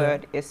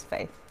word, is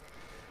faith.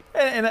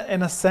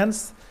 In a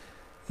sense,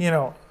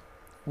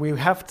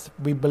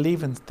 we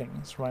believe in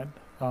things, right?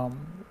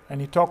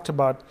 And he talked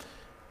about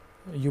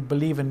you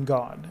believe in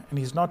God. And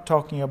he's not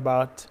talking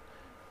about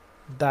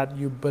that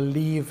you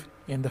believe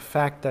in the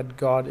fact that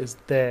God is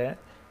there.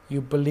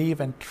 You believe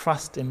and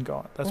trust in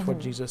God. That's what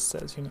Jesus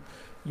says.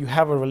 You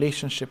have a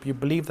relationship. You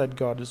believe that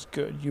God is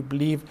good. You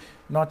believe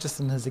not just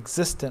in his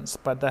existence,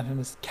 but that in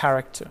his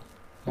character.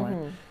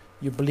 Right?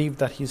 You believe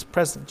that he's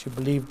present. You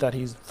believe that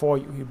he's for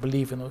you. You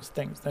believe in those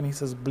things. Then he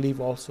says, believe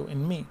also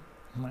in me.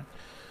 Right?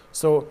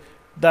 So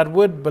that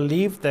word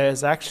believe there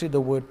is actually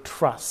the word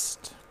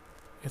trust.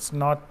 It's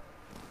not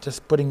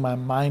just putting my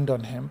mind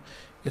on him.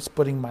 It's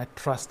putting my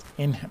trust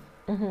in him.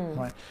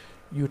 Right?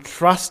 You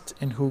trust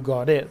in who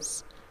God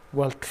is.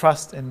 Well,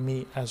 trust in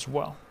me as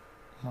well.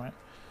 Right?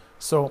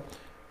 So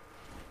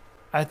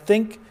I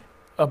think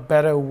a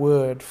better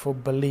word for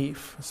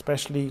belief,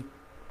 especially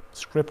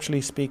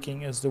scripturally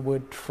speaking, is the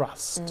word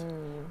trust.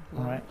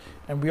 Right?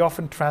 And we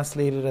often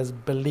translate it as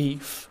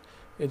belief.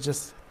 It's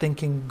just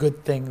thinking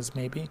good things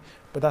maybe,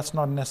 but that's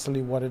not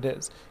necessarily what it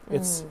is.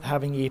 It's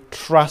having a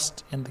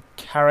trust in the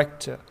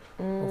character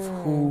of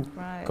who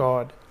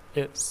God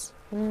is.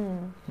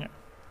 Yeah.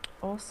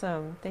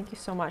 Awesome. Thank you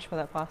so much for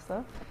that,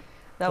 Pastor.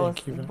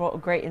 That brought a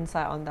great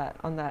insight on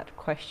that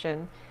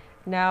question.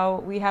 Now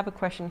we have a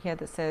question here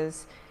that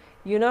says,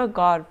 you know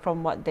God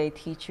from what they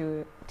teach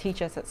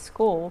us at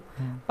school,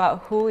 but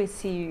who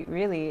is he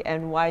really,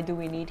 and why do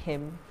we need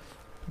him?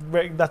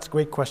 That's a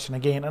great question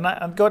again,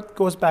 and God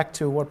goes back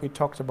to what we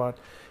talked about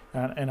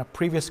in a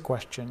previous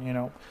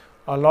question.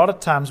 A lot of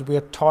times we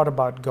are taught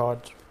about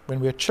God when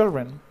we are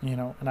children.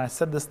 And I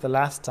said this the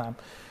last time.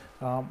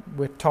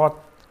 We're taught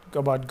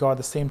about God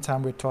the same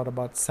time we're taught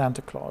about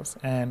Santa Claus,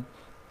 and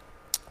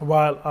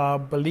while our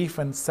belief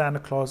in Santa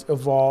Claus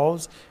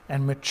evolves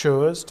and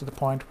matures to the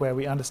point where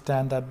we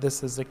understand that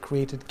this is a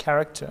created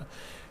character,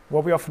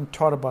 what we often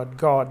taught about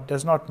God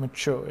does not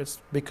mature. It's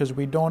because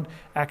we don't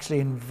actually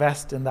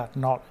invest in that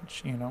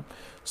knowledge,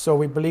 So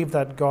we believe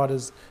that God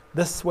is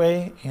this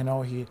way,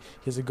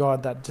 he's a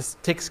God that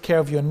just takes care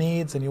of your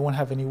needs and you won't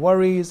have any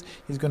worries.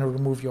 He's going to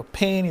remove your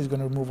pain. He's going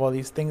to remove all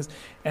these things.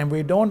 And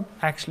we don't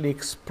actually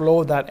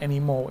explore that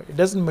anymore. It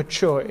doesn't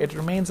mature. It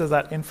remains at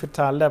that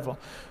infantile level.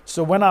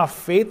 So when our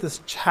faith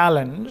is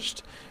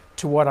challenged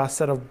to what our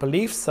set of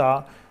beliefs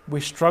are, we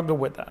struggle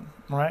with that,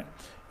 right?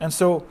 And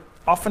so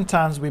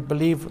oftentimes we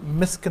believe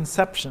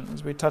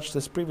misconceptions. We touched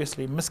this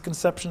previously.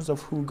 Misconceptions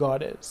of who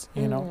God is.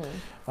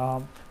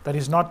 That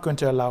He's not going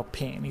to allow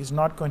pain. He's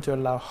not going to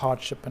allow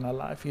hardship in our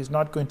life. He's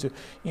not going to,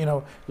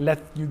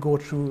 let you go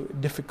through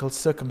difficult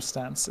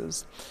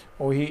circumstances,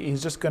 or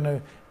He's just going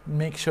to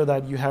make sure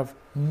that you have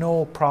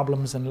no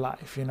problems in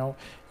life.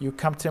 You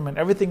come to Him and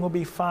everything will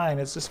be fine.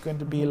 It's just going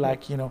to be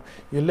like you're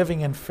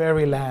living in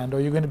fairyland, or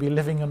you're going to be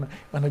living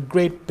on a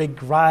great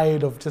big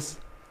ride of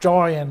just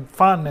joy and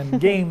fun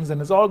and games,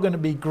 and it's all going to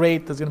be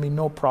great. There's going to be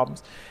no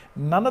problems.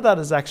 None of that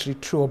is actually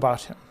true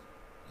about Him,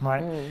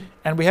 right?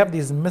 And we have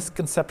these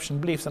misconception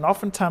beliefs, and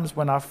oftentimes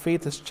when our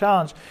faith is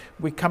challenged,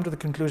 we come to the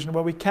conclusion,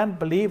 well, we can't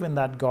believe in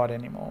that God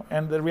anymore.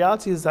 And the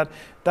reality is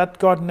that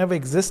God never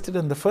existed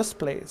in the first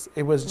place.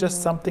 It was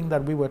just something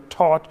that we were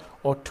taught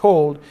or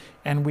told,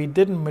 and we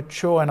didn't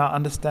mature in our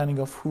understanding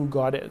of who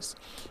God is.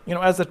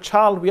 As a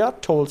child, we are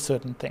told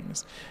certain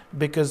things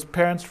because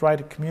parents try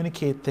to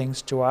communicate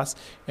things to us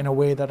in a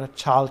way that a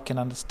child can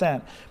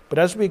understand. But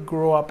as we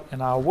grow up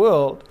in our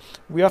world,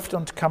 we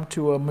often come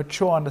to a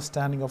mature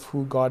understanding of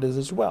who God is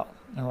as well,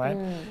 all right?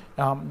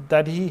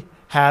 That He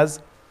has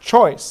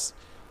choice.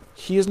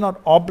 He is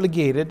not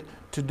obligated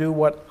to do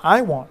what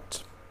I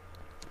want.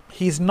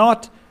 He's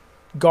not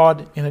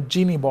God in a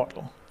genie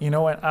bottle, and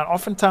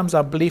oftentimes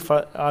our belief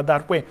are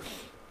that way.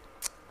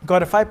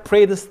 God, if I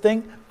pray this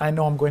thing, I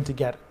know I'm going to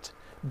get it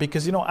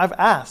because, I've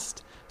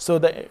asked. So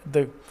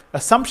the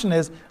assumption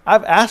is,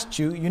 I've asked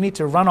you, you need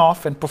to run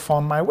off and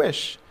perform my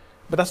wish.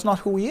 But that's not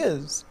who He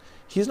is.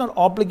 He's not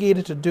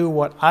obligated to do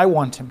what I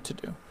want Him to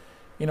do.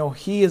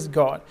 He is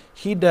God.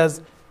 He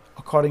does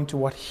according to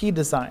what He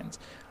designs.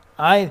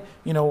 Let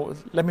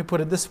me put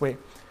it this way.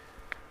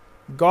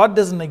 God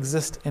doesn't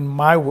exist in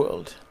my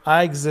world.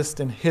 I exist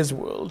in His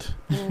world,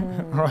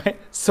 right?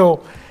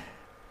 So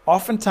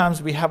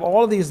oftentimes we have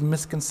all these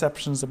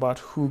misconceptions about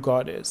who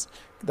God is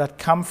that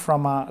come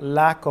from a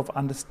lack of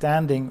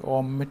understanding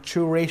or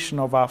maturation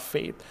of our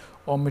faith,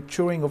 or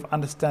maturing of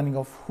understanding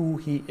of who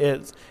He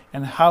is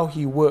and how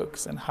He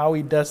works and how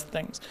He does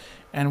things.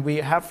 And we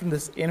have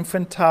this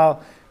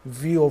infantile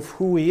view of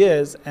who He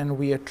is, and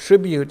we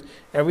attribute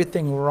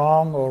everything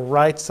wrong or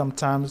right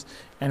sometimes,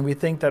 and we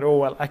think that,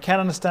 I can't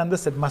understand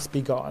this, it must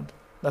be God.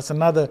 That's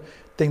another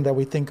thing that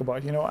we think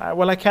about.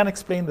 I can't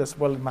explain this,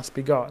 well, it must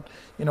be God.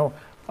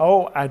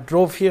 I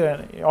drove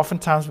here.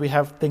 Oftentimes we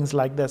have things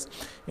like this.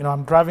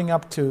 I'm driving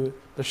up to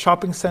the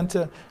shopping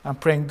center. I'm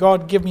praying,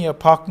 God, give me a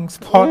parking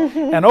spot.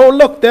 And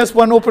look, there's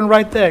one open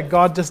right there.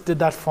 God just did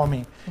that for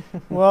me.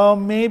 Well,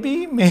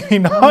 maybe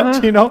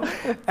not,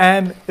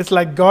 And it's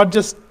like God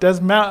just does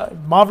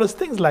marvelous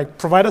things, like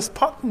provide us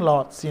parking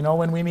lots,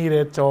 when we need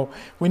it, or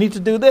we need to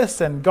do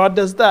this, and God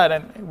does that.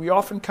 And we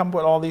often come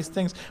with all these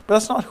things, but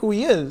that's not who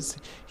He is.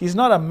 He's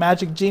not a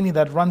magic genie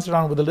that runs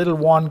around with a little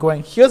wand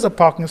going, here's a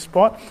parking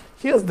spot,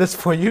 here's this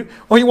for you,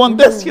 or you want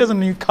this, here's a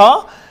new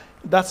car.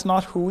 That's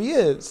not who He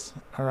is,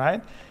 all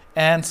right?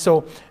 And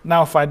so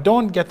now if I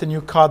don't get the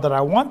new car that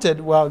I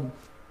wanted, well,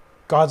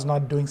 God's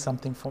not doing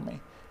something for me.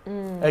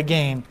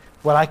 Again,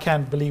 well, I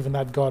can't believe in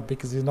that God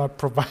because He's not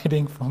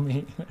providing for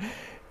me.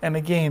 And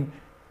again,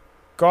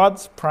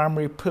 God's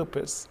primary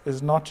purpose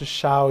is not to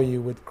shower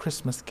you with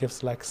Christmas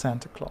gifts like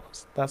Santa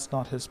Claus. That's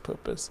not His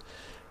purpose.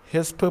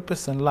 His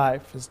purpose in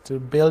life is to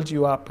build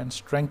you up and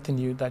strengthen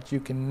you that you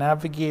can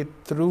navigate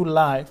through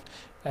life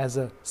as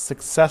a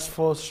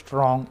successful,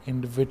 strong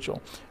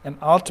individual, and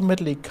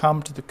ultimately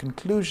come to the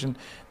conclusion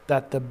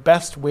that the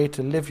best way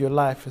to live your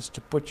life is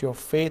to put your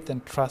faith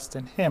and trust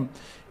in Him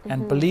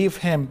and believe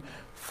Him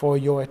for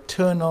your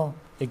eternal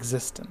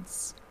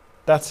existence.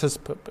 That's His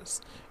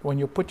purpose. When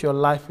you put your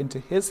life into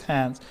His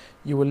hands,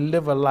 you will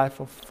live a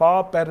life of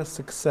far better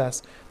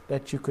success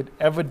that you could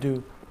ever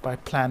do by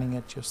planning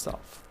it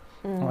yourself.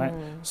 All right?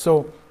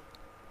 So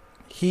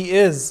He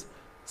is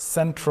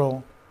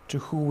central to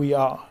who we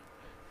are.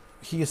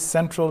 He is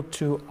central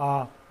to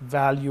our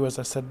value, as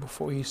I said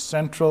before. He's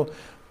central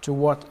to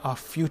what our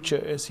future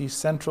is. He's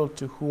central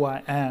to who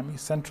I am.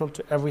 He's central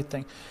to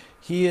everything.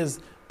 He is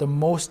the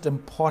most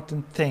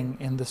important thing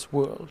in this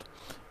world.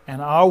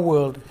 And our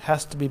world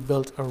has to be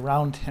built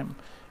around Him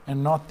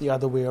and not the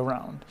other way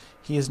around.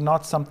 He is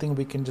not something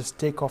we can just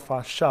take off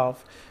our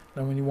shelf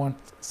when we want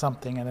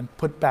something and then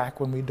put back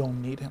when we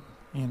don't need Him.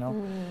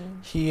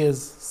 He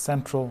is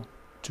central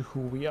to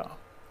who we are.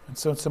 And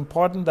so it's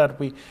important that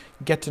we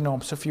get to know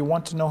Him. So if you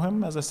want to know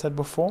Him, as I said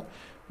before,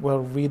 well,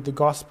 read the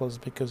Gospels,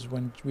 because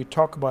when we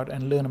talk about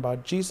and learn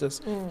about Jesus,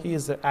 He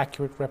is the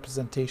accurate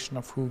representation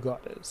of who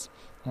God is,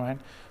 right?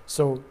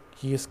 So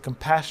He is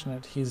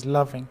compassionate, He is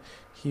loving,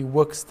 He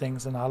works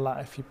things in our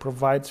life, He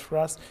provides for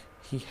us,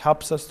 He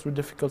helps us through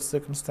difficult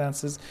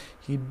circumstances.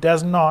 He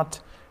does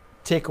not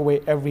take away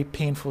every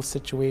painful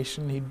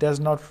situation. He does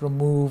not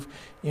remove,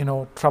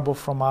 trouble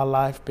from our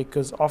life,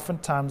 because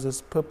oftentimes there's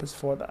purpose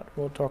for that.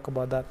 We'll talk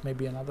about that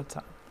maybe another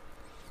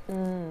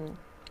time.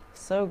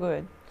 So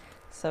good.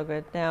 So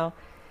good. Now,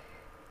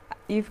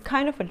 you've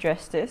kind of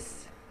addressed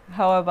this.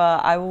 However,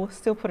 I will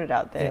still put it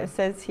out there. Yeah. It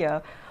says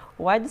here,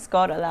 why does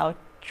God allow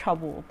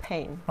trouble or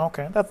pain?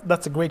 Okay,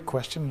 that's a great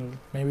question.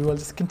 Maybe we'll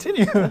just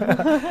continue.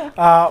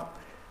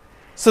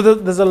 So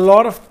there's a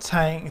lot of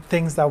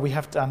things that we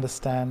have to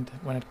understand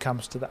when it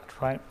comes to that,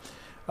 right?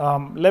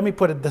 Let me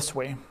put it this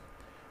way.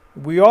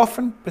 We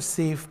often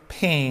perceive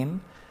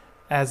pain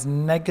as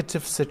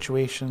negative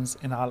situations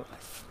in our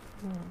life.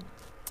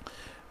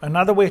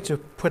 Another way to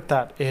put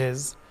that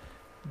is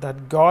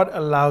that God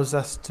allows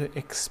us to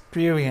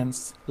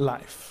experience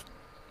life,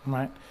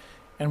 right?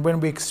 And when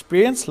we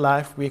experience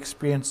life, we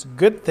experience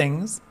good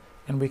things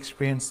and we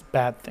experience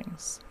bad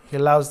things. He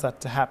allows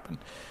that to happen,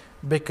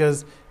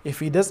 because if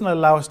He doesn't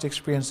allow us to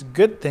experience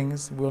good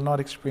things, we'll not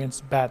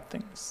experience bad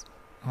things,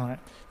 all right?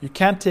 You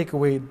can't take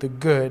away the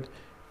good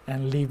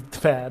and leave the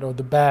bad, or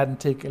the bad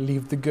and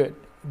leave the good.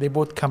 They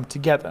both come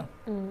together,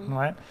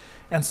 right?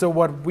 And so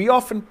what we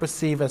often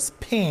perceive as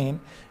pain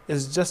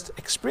is just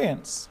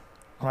experience,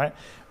 right?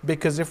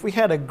 Because if we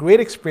had a great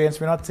experience,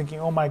 we're not thinking,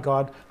 oh my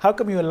God, how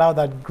come you allow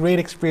that great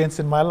experience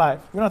in my life?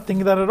 We're not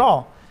thinking that at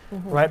all,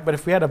 right? But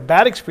if we had a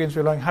bad experience,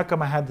 we're like, how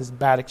come I had this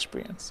bad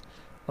experience,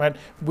 right?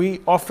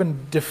 We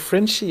often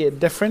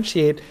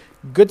differentiate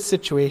good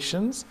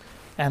situations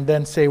and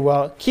then say,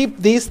 well, keep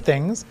these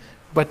things,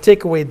 but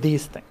take away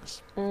these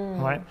things,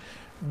 right?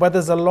 But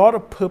there's a lot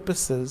of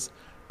purposes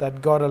that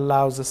God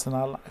allows us in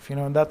our life,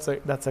 and that's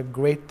a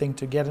great thing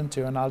to get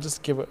into. And I'll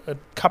just give a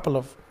couple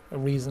of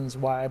reasons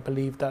why I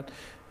believe that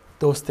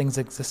those things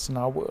exist in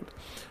our world.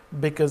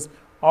 Because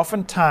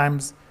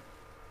oftentimes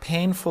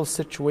painful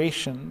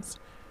situations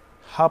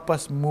help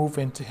us move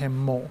into Him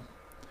more.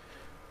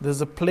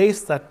 There's a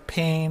place that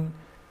pain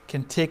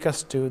can take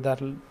us to that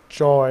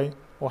joy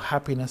or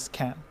happiness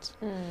can't.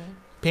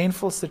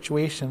 Painful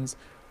situations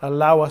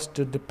allow us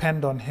to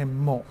depend on Him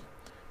more,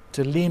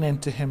 to lean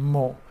into Him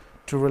more,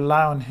 to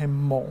rely on Him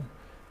more.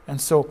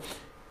 And so,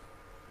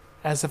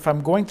 as if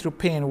I'm going through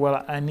pain,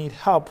 well, I need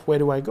help, where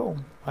do I go?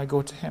 I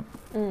go to Him,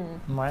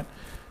 right?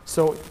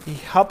 So He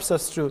helps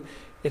us through.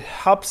 It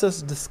helps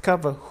us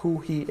discover who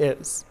He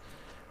is,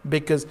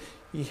 because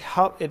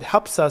it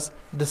helps us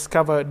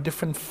discover a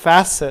different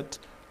facet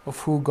of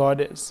who God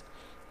is,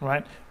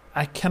 right?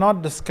 I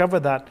cannot discover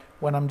that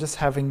when I'm just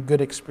having good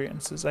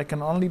experiences. I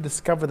can only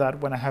discover that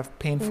when I have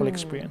painful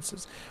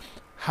experiences.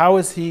 How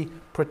is He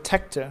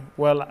protector?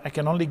 Well, I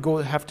can only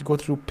have to go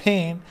through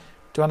pain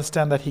to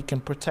understand that He can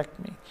protect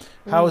me.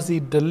 How is He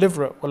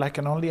deliverer? Well, I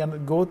can only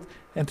go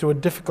through a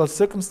difficult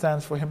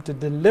circumstance for Him to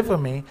deliver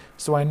me,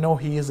 so I know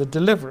He is a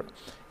deliverer.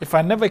 If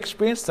I never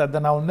experience that,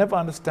 then I'll never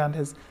understand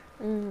His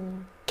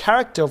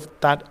character of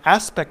that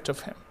aspect of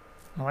Him,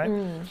 right?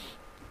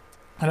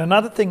 And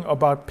another thing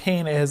about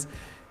pain is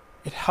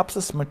it helps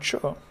us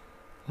mature,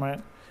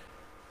 right?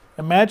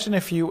 Imagine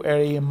if you are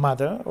a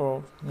mother,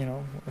 or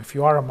if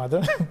you are a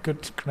mother,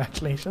 good,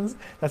 congratulations,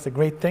 that's a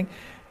great thing.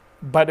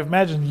 But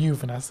imagine you,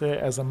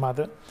 Vanessa, as a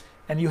mother,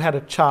 and you had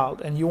a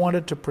child, and you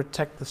wanted to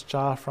protect this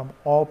child from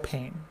all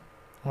pain,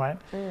 right?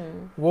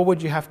 What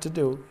would you have to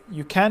do?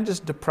 You can't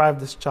just deprive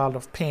this child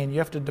of pain. You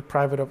have to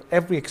deprive it of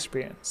every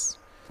experience.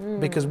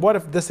 Because what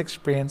if this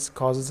experience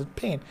causes it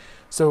pain?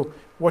 So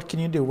what can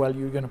you do? Well,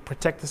 you're going to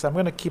protect this. I'm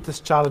going to keep this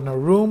child in a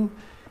room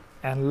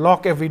and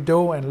lock every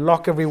door and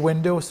lock every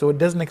window so it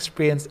doesn't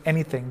experience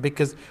anything.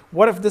 Because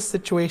what if this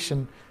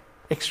situation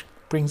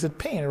brings it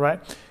pain,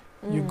 right?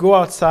 You go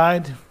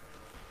outside,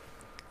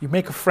 you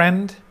make a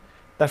friend,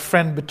 that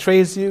friend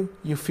betrays you,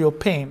 you feel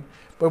pain.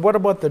 But what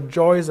about the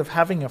joys of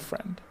having a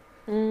friend?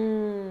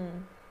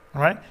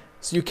 Right?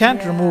 So you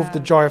can't remove the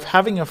joy of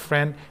having a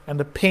friend and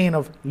the pain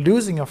of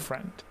losing a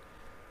friend.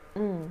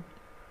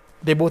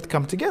 They both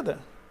come together.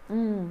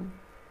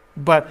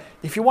 But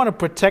if you want to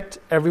protect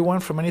everyone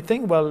from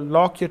anything, well,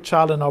 lock your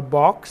child in a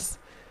box,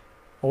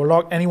 or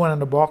lock anyone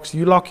in a box.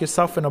 You lock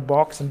yourself in a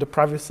box and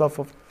deprive yourself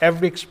of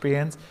every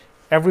experience,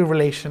 every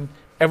relation,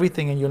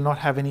 everything, and you'll not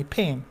have any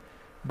pain.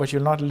 But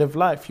you'll not live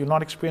life. You'll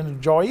not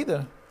experience joy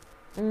either.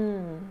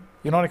 You'll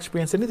not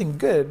experience anything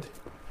good.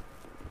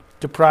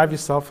 Deprive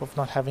yourself of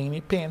not having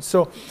any pain.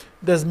 So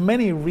there's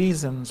many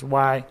reasons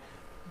why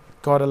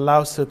God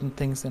allows certain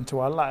things into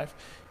our life.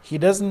 He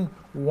doesn't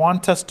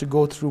want us to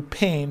go through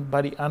pain,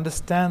 but he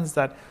understands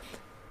that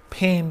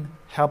pain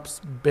helps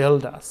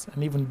build us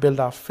and even build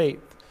our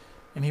faith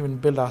and even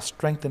build our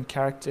strength and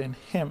character in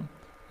him,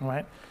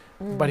 right?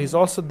 But he's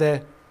also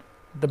there.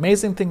 The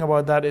amazing thing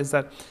about that is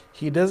that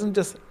he doesn't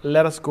just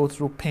let us go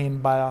through pain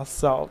by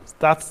ourselves.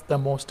 That's the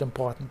most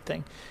important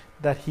thing,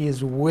 that he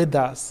is with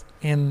us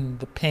in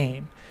the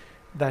pain,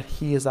 that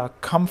he is our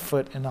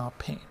comfort in our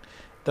pain,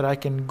 that I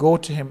can go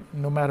to him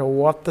no matter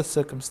what the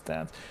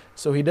circumstance.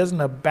 So he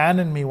doesn't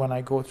abandon me when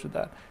I go through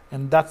that.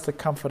 And that's the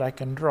comfort I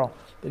can draw.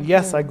 That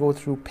yes, I go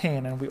through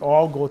pain, and we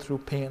all go through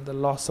pain, the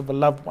loss of a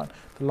loved one,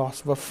 the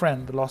loss of a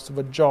friend, the loss of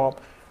a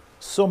job,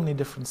 so many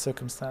different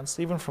circumstances,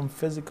 even from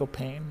physical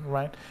pain,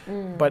 right?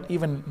 But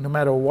even no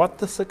matter what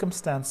the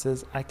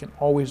circumstances, I can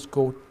always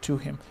go to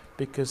him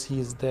because he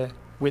is there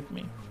with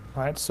me,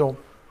 right? So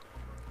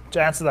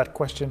to answer that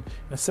question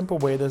in a simple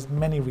way, there's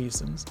many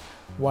reasons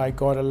why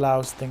God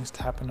allows things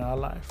to happen in our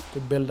life,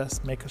 to build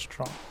us, make us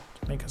strong,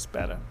 to make us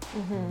better.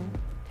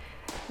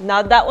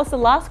 Now that was the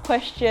last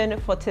question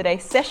for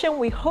today's session.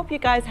 We hope you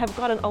guys have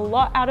gotten a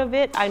lot out of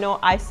it. I know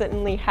I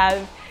certainly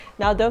have.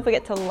 Now don't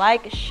forget to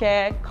like,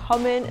 share,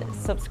 comment,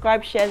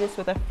 subscribe, share this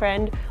with a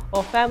friend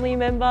or family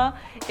member.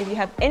 If you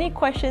have any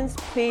questions,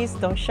 please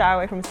don't shy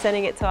away from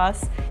sending it to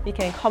us. You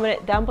can comment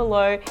it down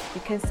below.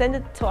 You can send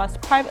it to us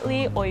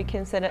privately, or you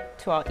can send it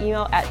to our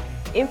email at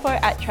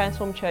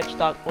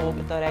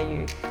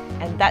info@transformchurch.org.au.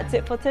 And that's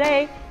it for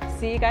today.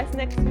 See you guys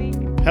next week.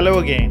 Hello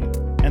again,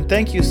 and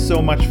thank you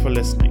so much for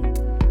listening.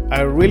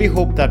 I really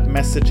hope that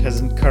message has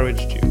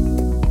encouraged you.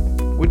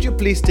 Would you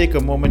please take a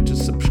moment to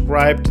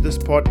subscribe to this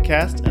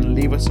podcast and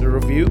leave us a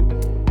review?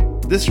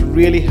 This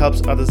really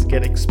helps others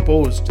get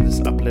exposed to this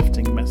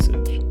uplifting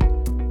message.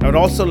 I would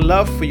also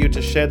love for you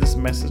to share this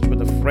message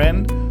with a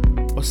friend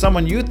or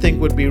someone you think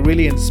would be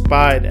really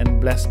inspired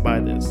and blessed by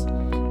this.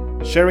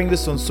 Sharing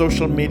this on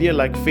social media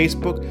like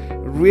Facebook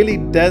really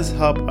does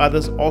help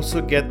others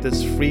also get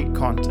this free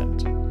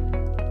content.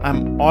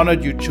 I'm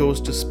honored you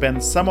chose to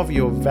spend some of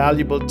your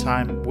valuable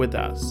time with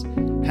us.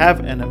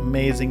 Have an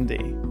amazing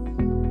day.